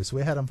up yesterday, so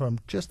we had them from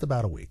just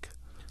about a week.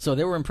 So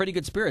they were in pretty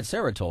good spirits.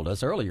 Sarah told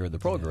us earlier in the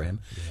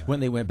program when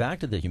they went back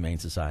to the Humane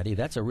Society.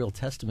 That's a real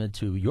testament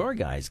to your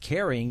guys'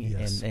 caring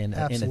and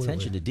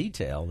attention to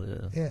detail.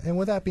 And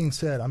with that being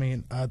said,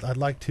 I'd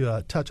like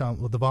to touch on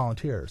with the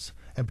volunteers,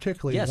 and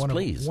particularly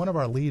one of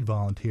our lead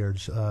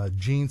volunteers,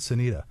 Gene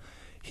Sanita.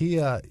 He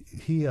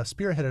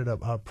spearheaded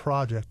a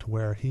project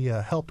where he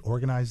helped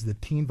organize the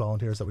teen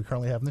volunteers that we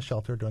currently have in the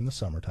shelter during the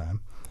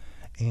summertime,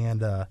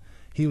 and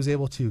he was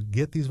able to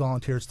get these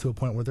volunteers to a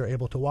point where they're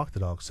able to walk the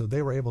dogs. So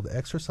they were able to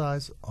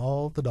exercise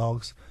all the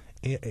dogs.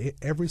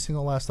 Every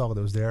single last dog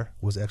that was there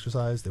was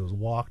exercised, it was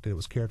walked, it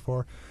was cared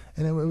for,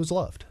 and it was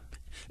loved.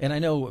 And I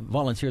know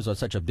volunteers are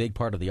such a big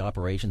part of the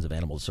operations of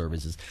animal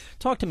services.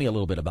 Talk to me a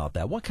little bit about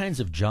that. What kinds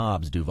of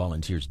jobs do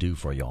volunteers do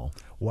for y'all?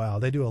 Wow,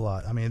 they do a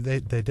lot. They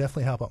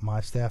definitely help out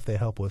my staff. They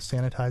help with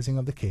sanitizing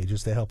of the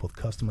cages. They help with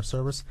customer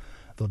service.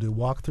 They'll do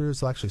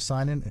walkthroughs. They'll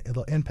actually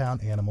they'll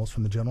impound animals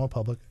from the general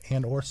public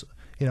and or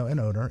an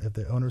owner if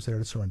the owner's there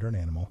to surrender an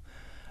animal.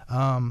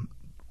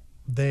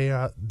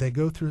 They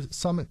go through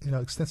some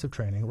extensive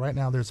training. Right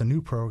now, there's a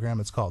new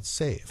program. It's called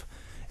SAVE.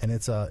 And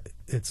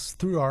it's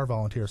through our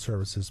volunteer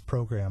services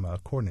program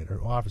coordinator,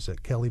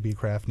 opposite Kelly B.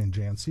 Crafton and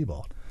Jan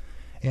Sebald.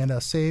 And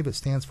SAVE, it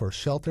stands for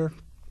Shelter,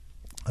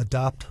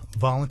 Adopt,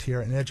 Volunteer,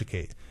 and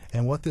Educate.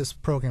 And what this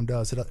program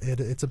does,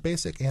 it's a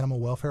basic animal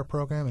welfare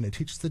program, and it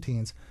teaches the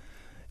teens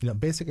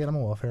basic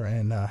animal welfare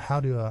and how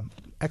to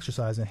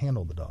exercise and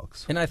handle the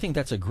dogs. And I think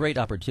that's a great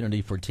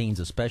opportunity for teens,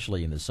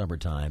 especially in the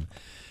summertime.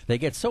 They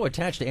get so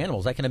attached to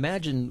animals. I can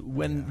imagine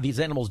when these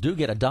animals do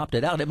get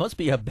adopted out, it must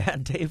be a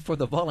bad day for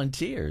the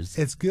volunteers.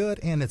 It's good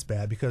and it's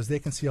bad because they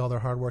can see all their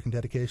hard work and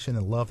dedication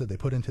and love that they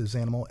put into this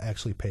animal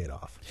actually paid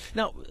off.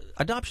 Now,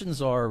 adoptions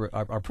are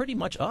pretty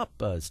much up,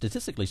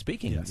 statistically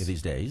speaking,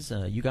 these days.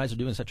 You guys are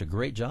doing such a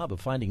great job of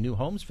finding new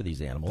homes for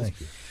these animals.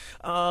 Thank you.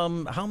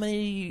 How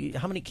many?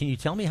 Can you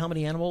tell me how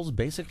many animals,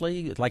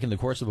 basically, like in the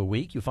course of a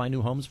week, you find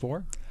new homes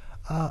for?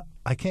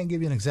 I can't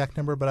give you an exact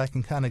number, but I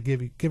can kind of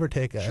give or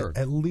take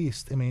at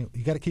least. You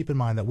got to keep in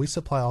mind that we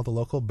supply all the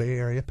local Bay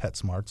Area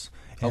PetSmarts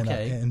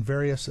and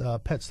various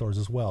pet stores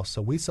as well.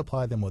 So we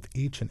supply them with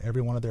each and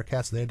every one of their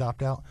cats they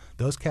adopt out.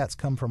 Those cats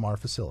come from our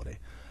facility.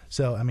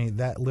 So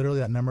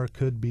that number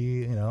could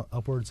be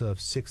upwards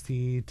of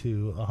 60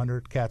 to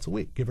 100 cats a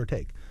week, give or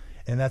take.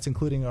 And that's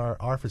including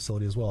our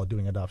facility as well,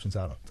 doing adoptions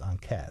out on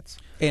cats.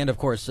 And, of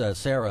course,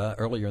 Sarah,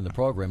 earlier in the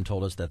program,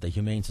 told us that the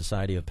Humane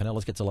Society of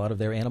Pinellas gets a lot of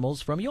their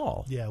animals from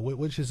y'all. Yeah,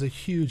 which is a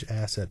huge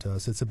asset to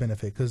us. It's a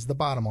benefit because the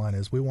bottom line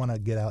is we want to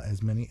get out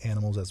as many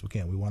animals as we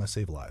can. We want to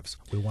save lives.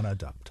 We want to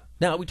adopt.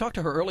 Now, we talked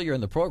to her earlier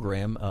in the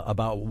program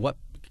about what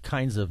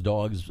kinds of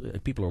dogs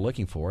people are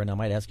looking for, and I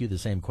might ask you the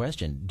same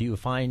question. Do you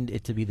find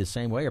it to be the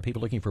same way? Are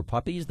people looking for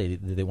puppies? Do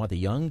they want the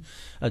young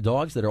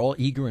dogs that are all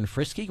eager and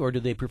frisky, or do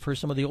they prefer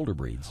some of the older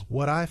breeds?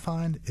 What I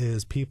find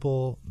is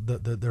people,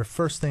 their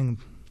first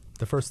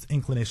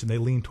inclination, they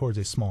lean towards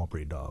a small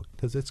breed dog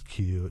because it's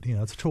cute.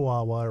 It's a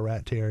Chihuahua, a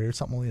Rat Terrier,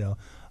 something,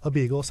 a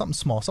Beagle, something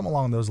small, something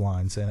along those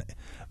lines.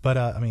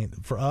 But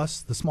for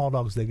us, the small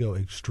dogs, they go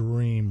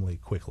extremely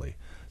quickly.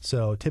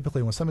 So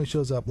typically when somebody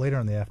shows up later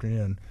in the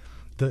afternoon,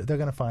 they're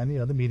going to find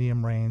the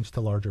medium range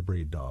to larger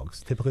breed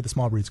dogs. Typically, the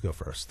small breeds go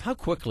first. How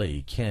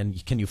quickly can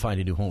you find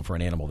a new home for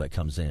an animal that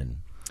comes in?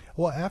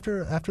 Well,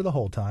 after the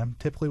hold time,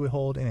 typically we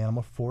hold an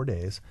animal for 4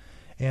 days.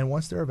 And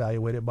once they're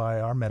evaluated by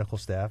our medical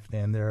staff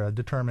and they're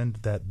determined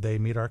that they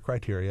meet our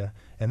criteria,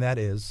 and that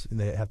is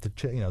they have to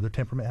their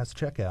temperament has to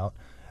check out,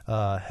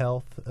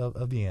 health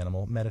of the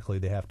animal, medically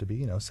they have to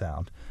be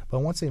sound. But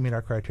once they meet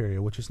our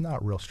criteria, which is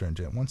not real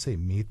stringent, once they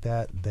meet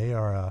that,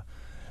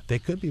 they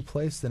could be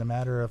placed in a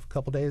matter of a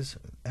couple days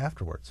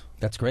afterwards.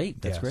 That's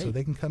great. That's great. So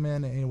they can come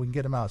in and we can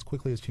get them out as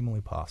quickly as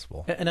humanly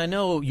possible. And I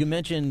know you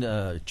mentioned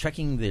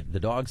checking the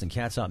dogs and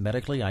cats out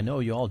medically. I know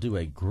you all do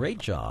a great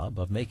job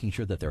of making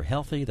sure that they're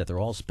healthy, that they're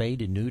all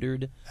spayed and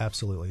neutered.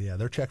 Absolutely, yeah.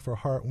 They're checked for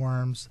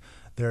heartworms.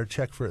 They're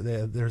checked for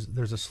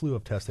there's a slew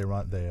of tests they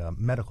run,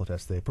 medical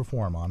tests they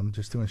perform on them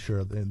just to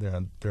ensure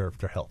they're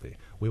healthy.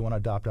 We want to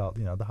adopt out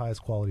the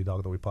highest quality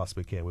dog that we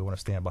possibly can. We want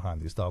to stand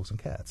behind these dogs and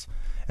cats.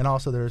 And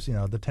also there's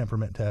the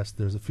temperament test.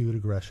 There's a food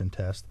aggression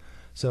test.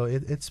 So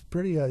it's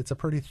a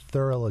pretty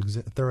thorough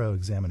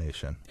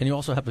examination. And you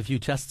also have a few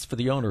tests for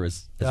the owner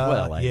as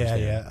well. I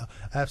understand. Yeah,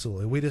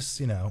 absolutely. We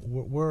just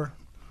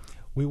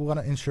we want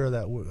to ensure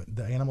that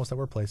the animals that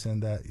we're placing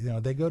that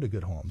they go to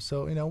good homes.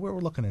 So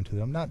we're looking into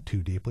them not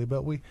too deeply,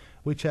 but we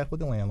check with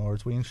the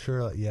landlords. We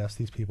ensure that yes,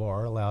 these people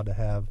are allowed to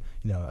have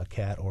a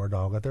cat or a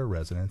dog at their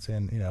residence,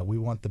 and we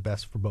want the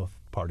best for both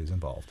parties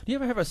involved. Do you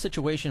ever have a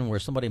situation where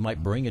somebody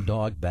might bring a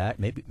dog back?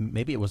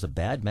 Maybe it was a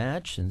bad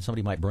match, and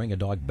somebody might bring a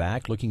dog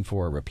back looking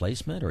for a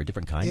replacement or a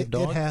different kind of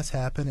dog? It has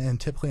happened, and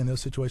typically in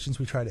those situations,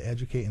 we try to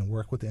educate and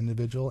work with the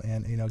individual,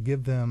 and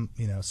give them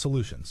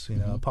solutions,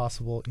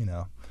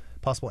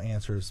 possible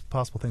answers,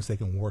 possible things they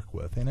can work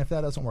with. And if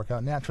that doesn't work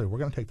out, naturally, we're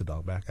going to take the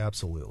dog back,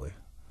 absolutely.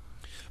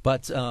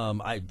 But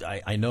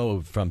I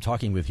know from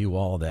talking with you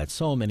all that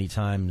so many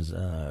times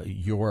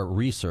your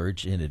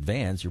research in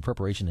advance, your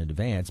preparation in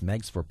advance,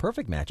 makes for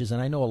perfect matches.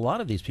 And I know a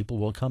lot of these people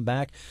will come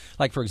back,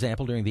 like, for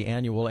example, during the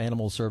annual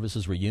Animal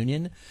Services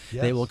reunion,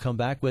 yes. They will come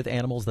back with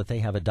animals that they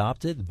have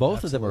adopted.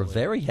 Both Absolutely. of them are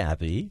very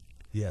happy.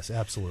 Yes,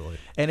 absolutely.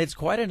 And it's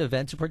quite an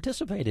event to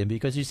participate in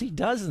because you see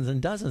dozens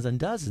and dozens and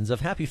dozens of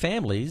happy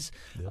families.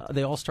 Yep.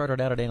 They all started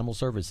out at Animal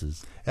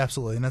Services.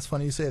 Absolutely, and that's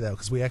funny you say that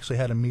because we actually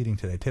had a meeting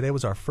today. Today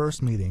was our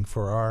first meeting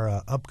for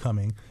our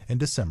upcoming, in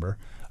December,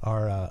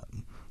 our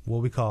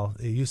what we call,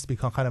 it used to be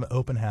called kind of an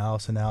open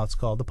house, and now it's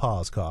called the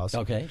Pause Cause.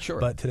 Okay, sure.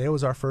 But today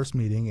was our first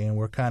meeting, and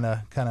we're kind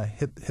of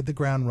hit the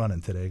ground running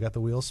today. Got the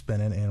wheels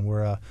spinning, and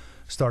we're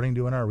starting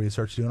doing our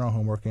research, doing our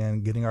homework,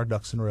 and getting our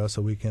ducks in a row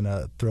so we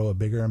can throw a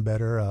bigger and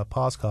better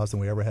Pause Cause than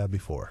we ever have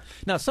before.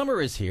 Now,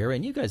 summer is here,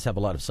 and you guys have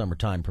a lot of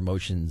summertime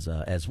promotions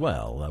as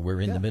well.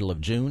 We're in the middle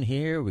of June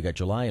here. We got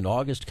July and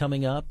August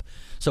coming up.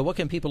 So what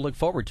can people look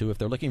forward to if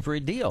they're looking for a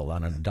deal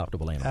on an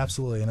adoptable animal?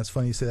 Absolutely, and it's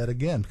funny you say that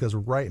again because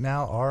right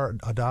now our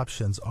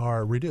adoptions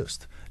are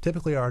reduced.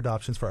 Typically, our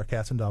adoptions for our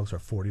cats and dogs are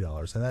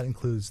 $40, and that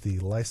includes the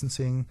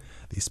licensing,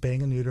 the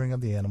spaying and neutering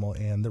of the animal,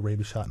 and the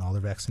rabies shot and all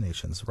their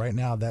vaccinations. Right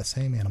now, that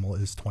same animal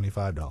is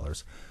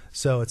 $25.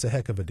 So it's a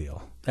heck of a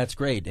deal. That's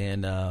great.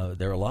 And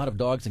there are a lot of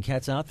dogs and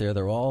cats out there.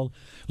 They're all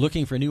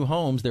looking for new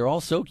homes. They're all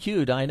so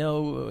cute. I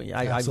know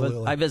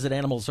I visit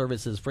Animal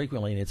Services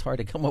frequently, and it's hard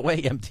to come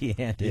away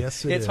empty-handed.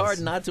 Yes, it's hard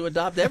not to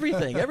adopt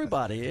everything,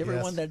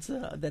 everyone Yes.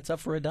 that's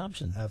up for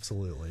adoption.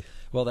 Absolutely.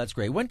 Well, that's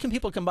great. When can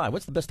people come by?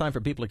 What's the best time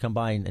for people to come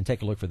by and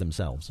take a look for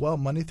themselves? Well,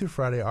 Monday through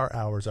Friday, our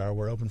hours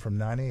we're open from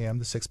 9 a.m.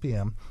 to 6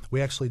 p.m. We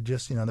actually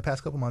just, in the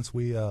past couple months,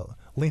 we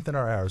lengthened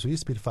our hours. We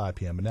used to be to 5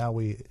 p.m., but now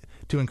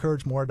to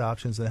encourage more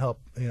adoptions and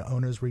help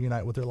owners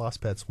reunite with their lost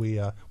pets, we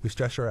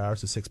stretched our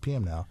hours to 6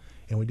 p.m. now.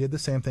 And we did the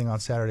same thing on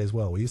Saturday as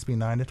well. We used to be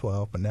 9 to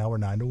 12, but now we're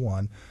 9 to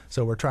 1.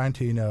 So we're trying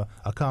to,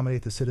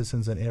 accommodate the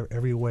citizens in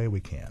every way we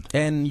can.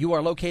 And you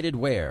are located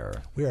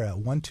where? We are at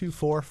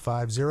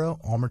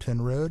 12450 Almerton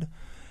Road,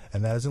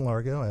 and that is in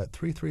Largo at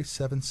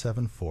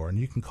 33774. And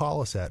you can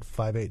call us at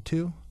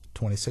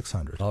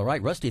 582-2600. All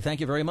right, Rusty, thank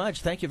you very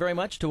much. Thank you very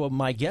much to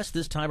my guest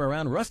this time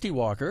around, Rusty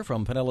Walker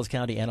from Pinellas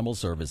County Animal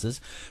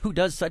Services, who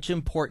does such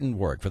important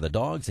work for the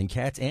dogs and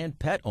cats and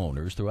pet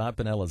owners throughout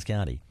Pinellas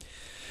County.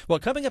 Well,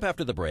 coming up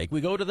after the break,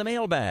 we go to the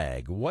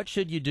mailbag. What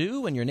should you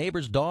do when your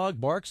neighbor's dog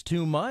barks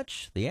too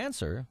much? The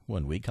answer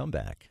when we come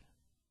back.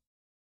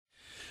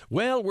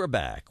 Well, we're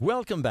back.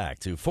 Welcome back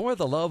to For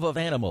the Love of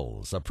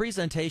Animals, a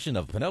presentation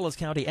of Pinellas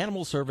County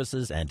Animal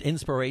Services and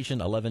Inspiration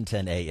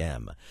 1110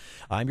 AM.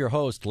 I'm your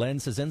host, Len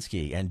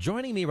Szynski, and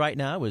joining me right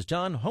now is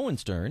John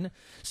Hohenstern,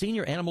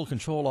 Senior Animal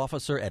Control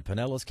Officer at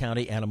Pinellas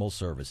County Animal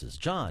Services.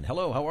 John,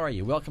 hello, how are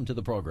you? Welcome to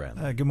the program.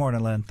 Good morning,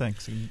 Len.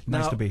 Thanks.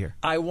 Nice to be here.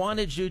 I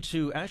wanted you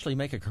to actually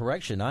make a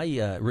correction.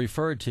 I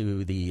referred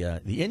to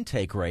the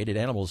intake rate at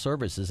Animal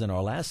Services in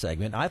our last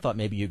segment. I thought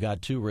maybe you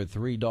got 2 or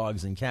 3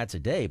 dogs and cats a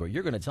day, but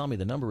you're going to tell me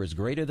the number is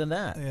greater than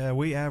that. Yeah,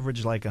 we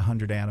average like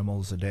 100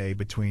 animals a day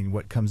between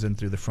what comes in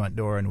through the front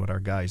door and what our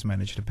guys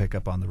manage to pick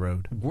up on the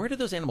road. Where do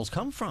those animals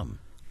come from?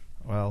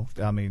 Well,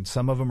 I mean,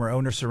 some of them are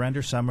owner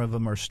surrender, some of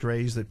them are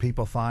strays that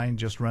people find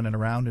just running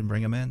around and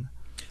bring them in.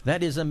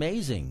 That is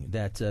amazing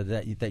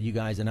that you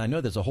guys, and I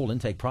know there's a whole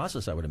intake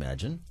process, I would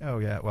imagine. Oh,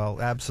 yeah,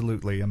 well,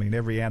 absolutely. I mean,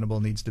 every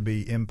animal needs to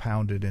be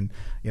impounded, and,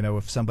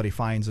 if somebody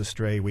finds a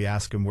stray, we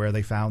ask them where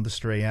they found the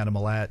stray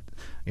animal at,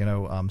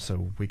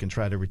 so we can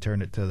try to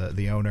return it to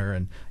the owner.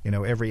 And,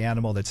 every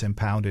animal that's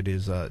impounded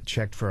is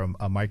checked for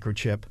a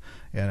microchip,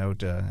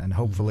 and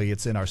hopefully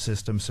it's in our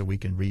system so we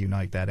can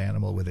reunite that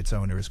animal with its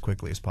owner as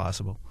quickly as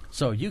possible.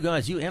 So you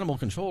guys, you animal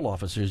control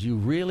officers, you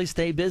really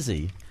stay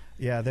busy.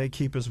 Yeah, they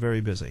keep us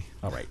very busy.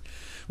 All right.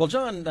 Well,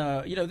 John,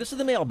 this is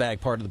the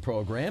mailbag part of the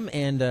program,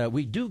 and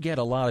we do get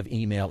a lot of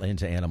email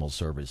into Animal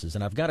Services,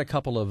 and I've got a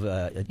couple of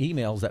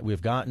emails that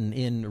we've gotten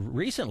in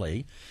recently.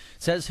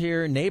 It says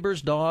here,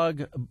 neighbor's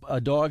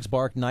dogs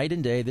bark night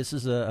and day. This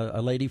is a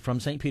lady from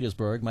St.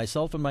 Petersburg.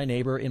 Myself and my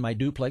neighbor in my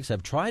duplex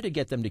have tried to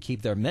get them to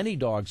keep their many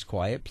dogs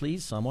quiet.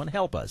 Please, someone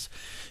help us.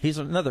 Here's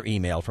another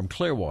email from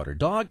Clearwater.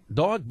 Dog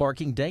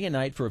barking day and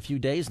night for a few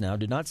days now.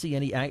 Did not see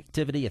any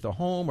activity at the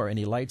home or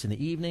any lights in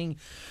the evening.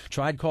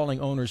 Tried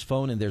calling owner's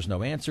phone and there's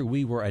no answer.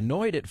 We were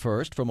annoyed at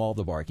first from all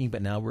the barking,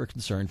 but now we're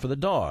concerned for the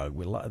dog.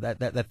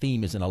 That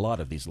theme is in a lot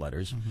of these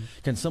letters. Mm-hmm.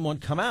 Can someone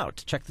come out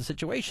to check the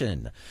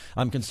situation?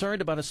 I'm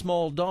concerned about a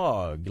small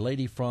dog.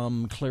 Lady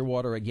from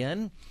Clearwater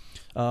again.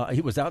 He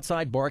was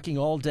outside barking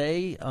all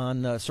day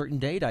on a certain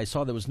date. I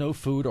saw there was no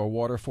food or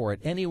water for it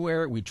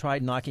anywhere. We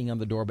tried knocking on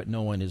the door, but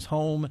no one is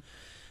home.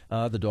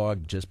 The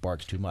dog just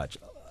barks too much.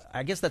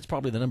 I guess that's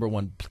probably the number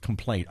one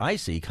complaint I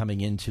see coming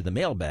into the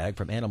mailbag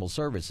from Animal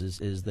Services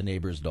is the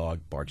neighbor's dog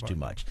barks too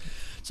much.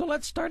 So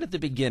let's start at the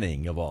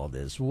beginning of all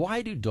this.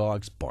 Why do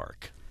dogs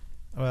bark?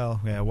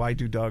 Well, yeah, why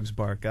do dogs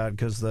bark?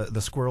 Because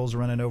the squirrels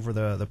running over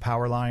the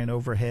power line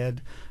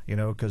overhead,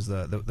 because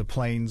the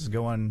planes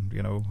going,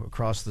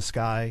 across the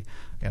sky,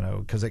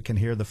 because it can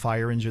hear the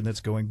fire engine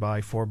that's going by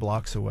 4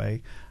 blocks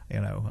away.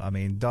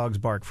 Dogs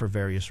bark for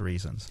various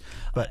reasons.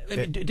 But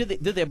do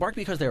they bark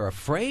because they're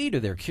afraid,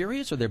 or they're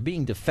curious, or they're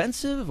being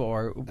defensive,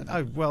 or?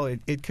 Well,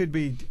 it could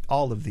be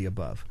all of the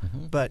above.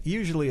 Mm-hmm. But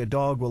usually a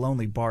dog will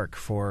only bark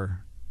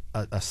for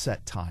a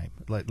set time,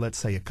 let's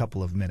say a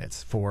couple of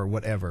minutes for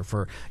whatever,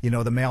 for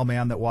the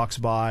mailman that walks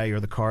by or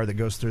the car that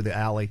goes through the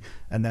alley,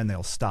 and then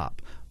they'll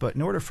stop. But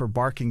in order for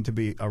barking to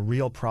be a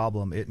real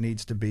problem, it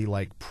needs to be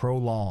like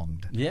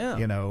prolonged,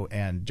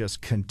 and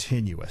just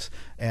continuous.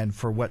 And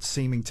for what's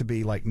seeming to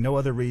be like no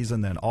other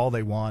reason than all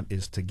they want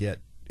is to get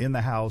in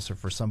the house or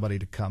for somebody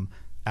to come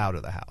out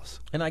of the house.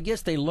 And I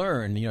guess they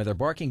learn, they're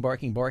barking,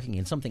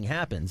 and something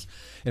happens.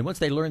 And once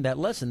they learn that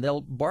lesson,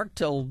 they'll bark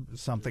till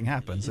something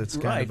happens. It's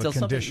kind of a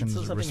conditioned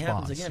response.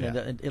 Happens again,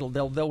 yeah. And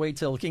they'll wait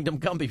till kingdom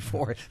come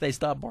before they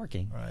stop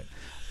barking. Right.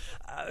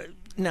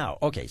 Now,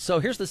 okay, so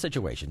here's the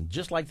situation.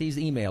 Just like these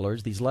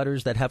emailers, these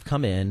letters that have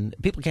come in,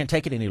 people can't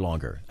take it any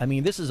longer. I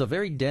mean, this is a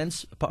very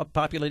dense,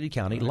 populated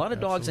county. Right, a lot of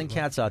dogs and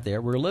cats out there.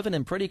 We're living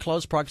in pretty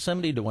close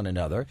proximity to one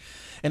another.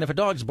 And if a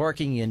dog's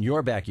barking in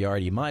your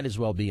backyard, he might as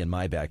well be in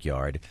my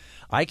backyard.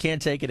 I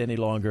can't take it any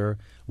longer.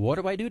 What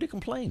do I do to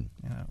complain?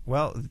 Yeah,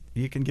 well,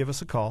 you can give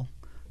us a call.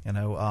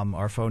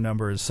 Our phone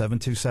number is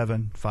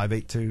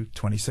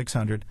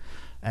 727-582-2600,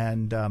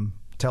 and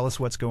tell us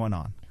what's going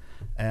on.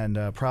 And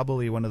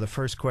probably one of the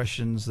first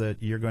questions that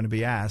you're going to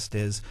be asked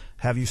is,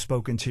 have you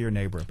spoken to your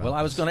neighbor about Well,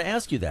 I was this? going to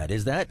ask you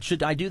that.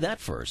 Should I do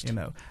that first?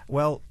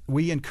 Well,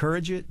 we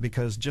encourage it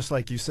because just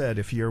like you said,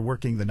 if you're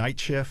working the night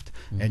shift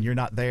and you're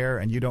not there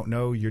and you don't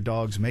know your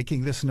dog's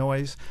making this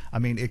noise,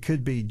 it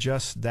could be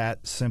just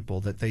that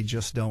simple that they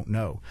just don't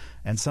know.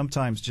 And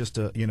sometimes just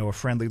a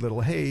friendly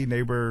little, hey,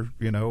 neighbor,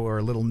 or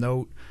a little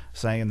note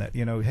saying that,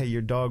 hey,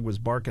 your dog was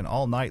barking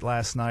all night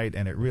last night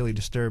and it really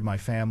disturbed my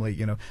family.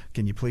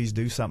 Can you please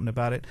do something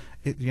about it?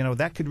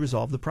 That could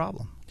resolve the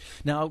problem.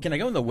 Now, can I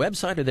go on the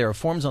website? Are there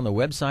forms on the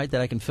website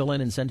that I can fill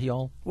in and send to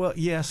y'all? Well,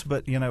 yes,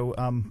 but,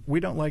 we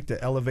don't like to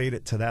elevate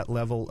it to that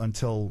level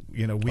until,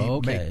 we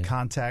make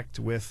contact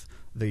with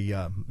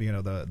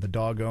the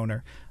dog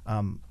owner.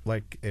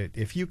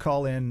 If you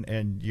call in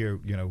and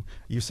you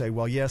say,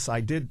 well, yes,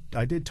 I did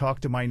talk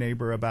to my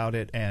neighbor about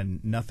it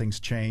and nothing's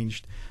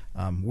changed,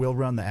 we'll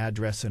run the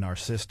address in our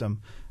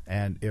system.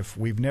 And if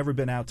we've never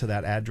been out to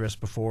that address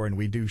before and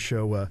we do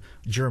show a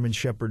German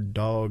Shepherd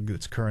dog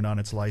that's current on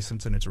its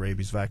license and its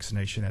rabies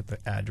vaccination at the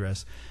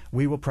address,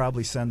 we will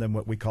probably send them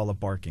what we call a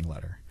barking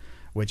letter,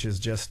 which is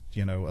just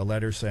a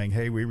letter saying,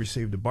 hey, we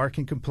received a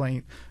barking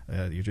complaint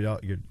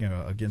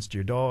against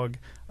your dog.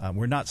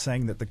 We're not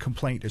saying that the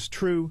complaint is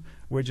true.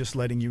 We're just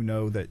letting you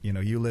know that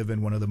you live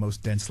in one of the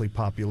most densely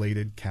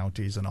populated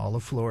counties in all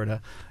of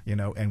Florida,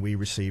 and we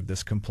received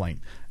this complaint,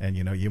 and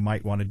you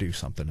might want to do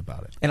something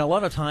about it. And a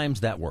lot of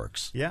times that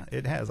works. Yeah,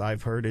 it has.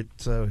 I've heard it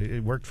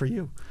worked for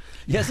you.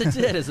 Yes, it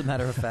did. As a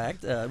matter of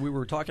fact, we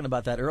were talking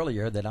about that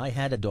earlier. That I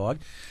had a dog.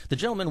 The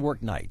gentleman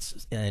worked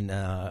nights, and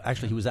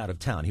actually he was out of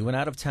town. He went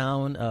out of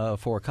town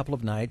for a couple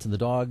of nights, and the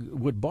dog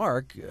would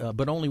bark,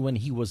 but only when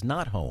he was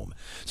not home.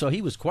 So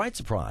he was quite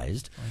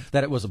surprised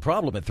that it was a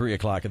problem at 3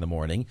 o'clock in the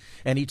morning,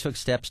 and he took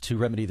steps to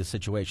remedy the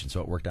situation.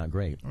 So it worked out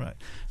great. Right.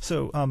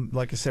 So,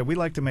 like I said, we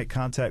like to make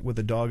contact with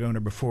the dog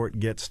owner before it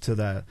gets to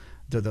the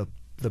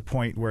the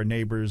point where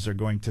neighbors are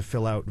going to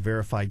fill out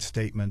verified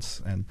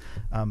statements, and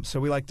so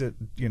we like to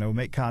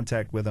make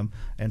contact with them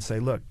and say,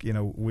 look,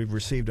 we've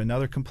received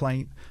another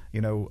complaint.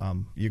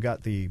 You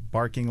got the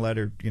barking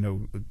letter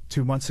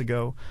 2 months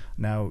ago.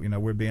 Now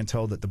we're being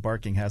told that the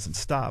barking hasn't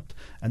stopped,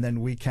 and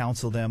then we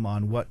counsel them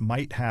on what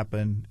might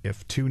happen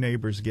if two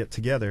neighbors get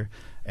together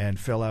and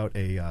fill out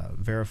a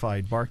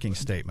verified barking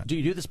statement. Do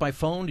you do this by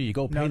phone? Do you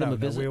go pay them a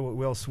visit? No,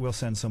 we'll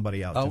send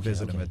somebody out to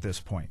visit them at this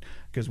point,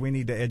 because we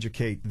need to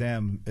educate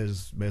them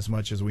as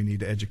much as we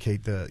need to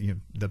educate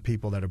the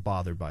people that are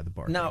bothered by the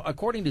barking. Now,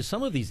 according to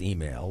some of these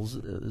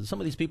emails, some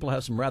of these people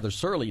have some rather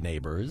surly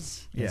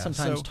neighbors, and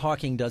sometimes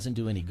talking doesn't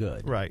do any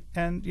good. Right,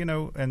 and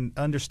and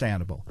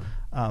understandable.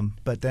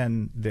 But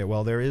then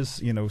there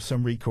is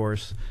some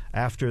recourse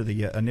after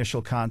the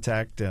initial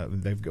contact.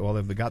 They've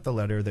got the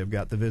letter, they've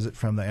got the visit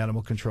from the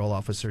animal control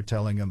officer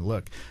telling them,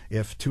 look,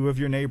 if two of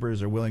your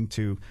neighbors are willing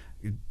to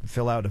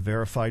fill out a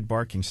verified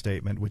barking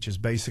statement, which is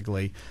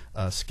basically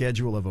a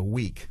schedule of a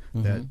week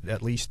that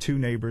at least two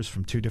neighbors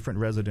from two different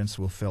residents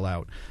will fill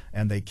out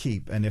and they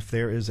keep. And if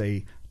there is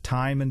a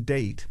time and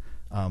date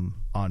on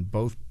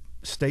both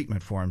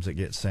statement forms that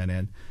get sent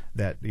in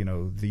that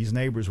these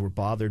neighbors were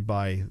bothered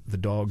by the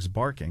dogs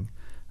barking,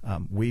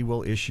 we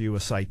will issue a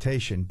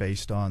citation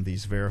based on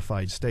these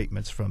verified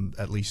statements from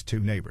at least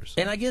two neighbors.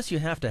 And I guess you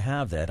have to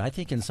have that. I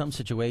think in some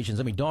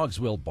situations, dogs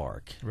will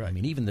bark. Right. I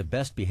mean, even the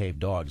best behaved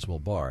dogs will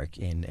bark.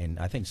 And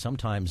I think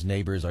sometimes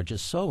neighbors are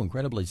just so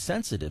incredibly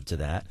sensitive to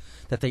that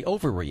they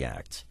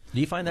overreact. Do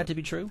you find that to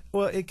be true?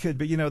 Well, it could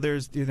be.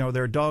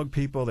 There are dog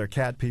people, there are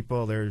cat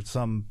people, there are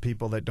some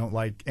people that don't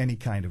like any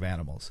kind of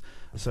animals.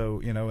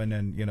 So, and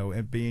then,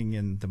 it being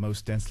in the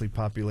most densely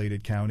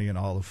populated county in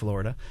all of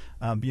Florida,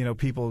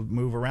 people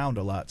move around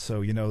a lot.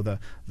 So,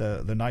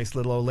 the nice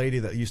little old lady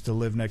that used to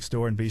live next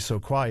door and be so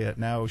quiet,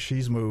 now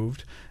she's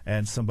moved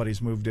and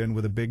somebody's moved in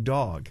with a big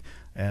dog.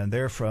 And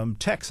they're from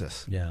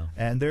Texas. Yeah.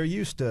 And they're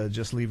used to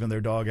just leaving their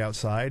dog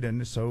outside,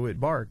 and so it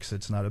barks.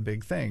 It's not a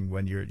big thing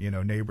when your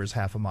neighbor's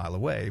half a mile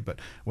away, but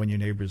when your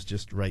neighbor's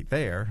just right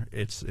there,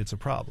 it's a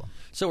problem.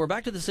 So we're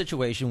back to the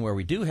situation where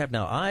we do have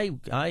now. I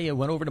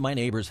went over to my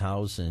neighbor's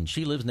house, and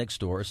she lives next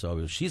door,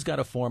 so she's got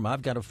a form,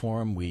 I've got a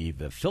form,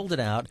 we've filled it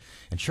out,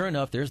 and sure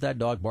enough, there's that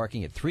dog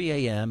barking at 3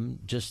 a.m.,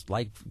 just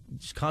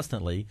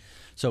constantly.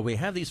 So we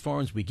have these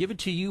forms, we give it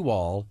to you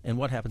all, and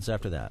what happens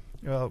after that?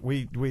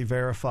 We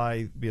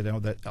verify,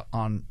 that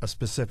on a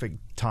specific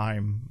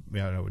time,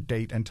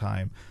 date and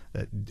time,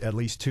 that at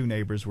least two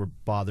neighbors were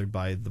bothered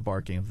by the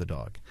barking of the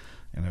dog.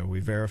 We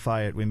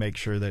verify it. We make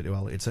sure that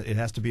it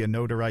has to be a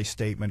notarized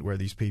statement where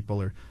these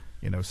people are,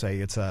 say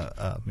it's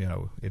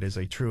it is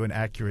a true and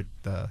accurate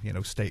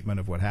statement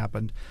of what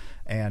happened.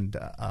 And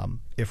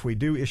if we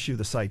do issue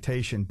the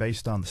citation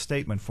based on the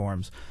statement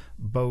forms,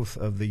 both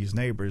of these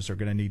neighbors are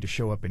going to need to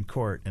show up in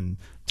court and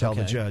tell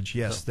the judge,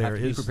 yes, so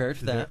be prepared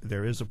for that.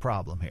 There is a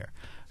problem here.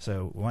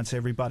 So once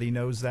everybody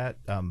knows that,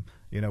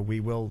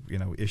 we will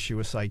issue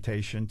a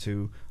citation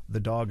to the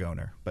dog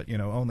owner, but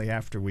only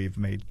after we've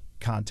made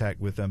contact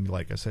with them,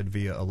 like I said,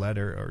 via a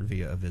letter or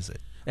via a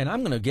visit. And I'm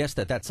going to guess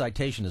that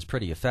citation is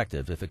pretty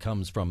effective if it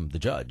comes from the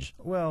judge.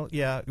 If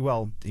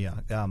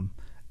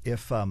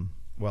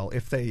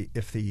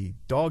the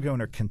dog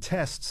owner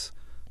contests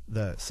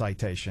the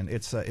citation,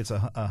 it's a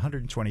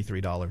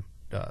 $123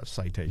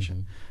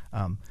 citation.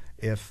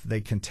 If they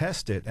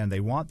contest it and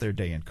they want their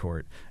day in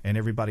court and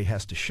everybody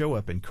has to show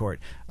up in court,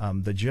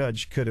 the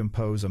judge could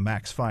impose a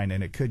max fine,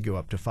 and it could go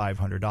up to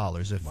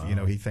 $500 if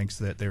he thinks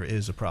that there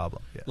is a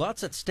problem. Yeah.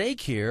 Lots at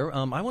stake here.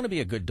 I want to be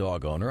a good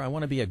dog owner. I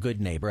want to be a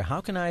good neighbor. How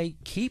can I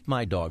keep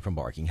my dog from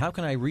barking? How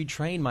can I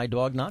retrain my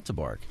dog not to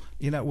bark?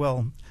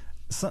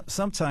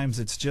 Sometimes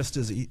it's just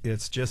as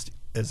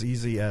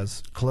easy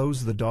as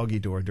close the doggy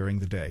door during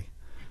the day,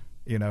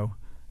 and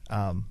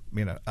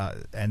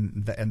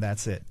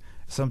that's it.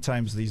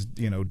 Sometimes these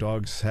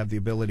dogs have the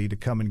ability to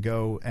come and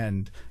go,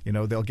 and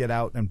they'll get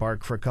out and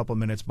bark for a couple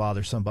minutes,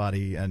 bother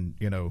somebody, and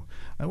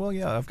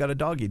I've got a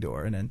doggy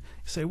door, and then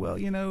you say,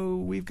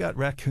 we've got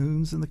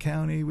raccoons in the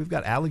county, we've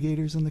got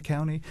alligators in the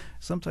county.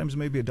 Sometimes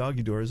maybe a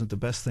doggy door isn't the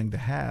best thing to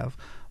have.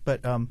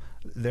 But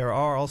there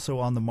are also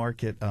on the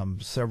market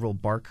several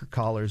barker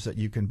collars that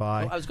you can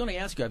buy. Well, I was going to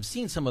ask you, I've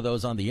seen some of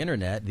those on the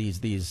internet, these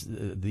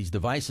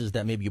devices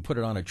that maybe you put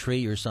it on a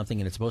tree or something,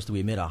 and it's supposed to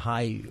emit a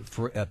high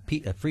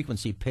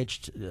frequency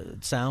pitched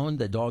sound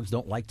that dogs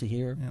don't like to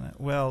hear.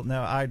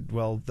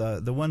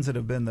 The ones that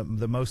have been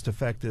the most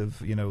effective,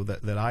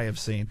 that I have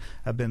seen,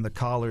 have been the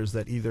collars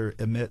that either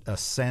emit a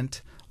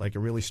scent, like a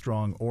really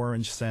strong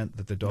orange scent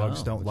that the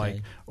dogs don't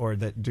like, or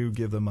that do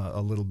give them a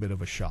little bit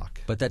of a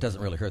shock. But that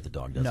doesn't really hurt the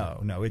dog, does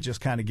it? No, it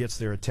just kind of gets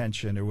their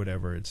attention or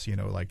whatever. It's,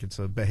 like it's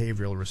a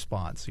behavioral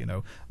response,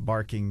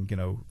 barking,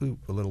 a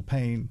little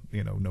pain,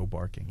 no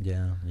barking.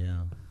 Yeah.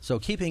 So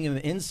keeping them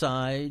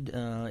inside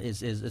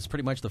is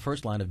pretty much the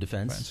first line of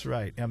defense. That's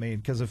right. I mean,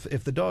 because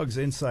if the dog's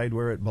inside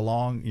where it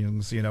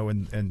belongs,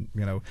 and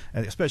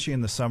especially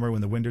in the summer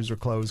when the windows are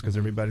closed because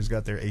everybody's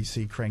got their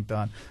AC cranked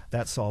on,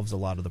 that solves a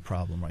lot of the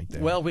problem right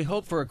there. Well, we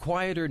hope for a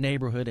quieter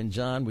neighborhood, and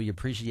John, we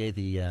appreciate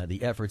the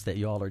efforts that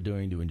you all are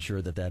doing to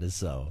ensure that is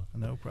so.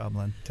 No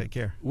problem. Take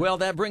care. Well,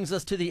 that brings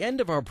us to the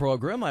end of our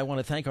program. I want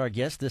to thank our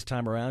guest this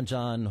time around,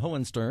 John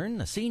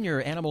Hohenstern,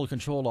 Senior Animal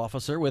Control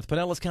Officer with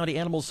Pinellas County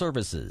Animal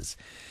Services.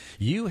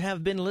 You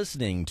have been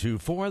listening to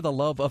For the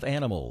Love of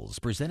Animals,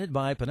 presented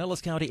by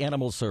Pinellas County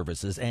Animal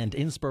Services and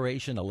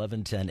Inspiration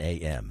 1110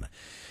 a.m.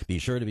 Be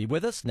sure to be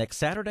with us next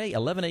Saturday,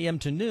 11 a.m.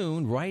 to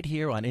noon, right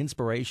here on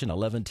Inspiration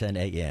 1110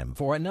 a.m.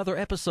 for another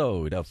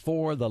episode of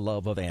For the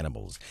Love of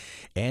Animals.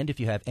 And if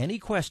you have any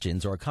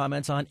questions or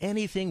comments on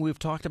anything we've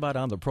talked about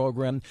on the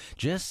program,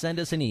 just send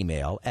us an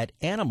email at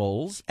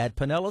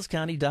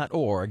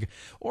animals@pinellascounty.org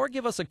or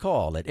give us a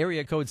call at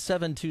area code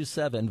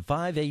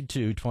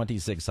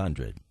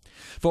 727-582-2600.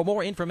 For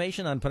more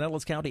information on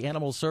Pinellas County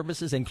Animal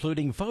Services,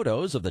 including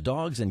photos of the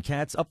dogs and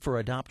cats up for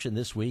adoption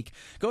this week,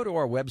 go to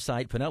our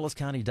website,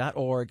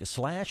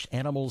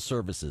 pinellascounty.org/animal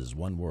services,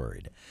 one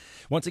word.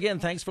 Once again,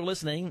 thanks for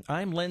listening.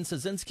 I'm Len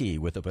Szynski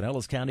with the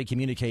Pinellas County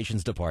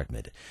Communications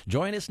Department.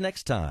 Join us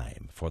next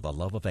time for The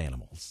Love of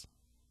Animals.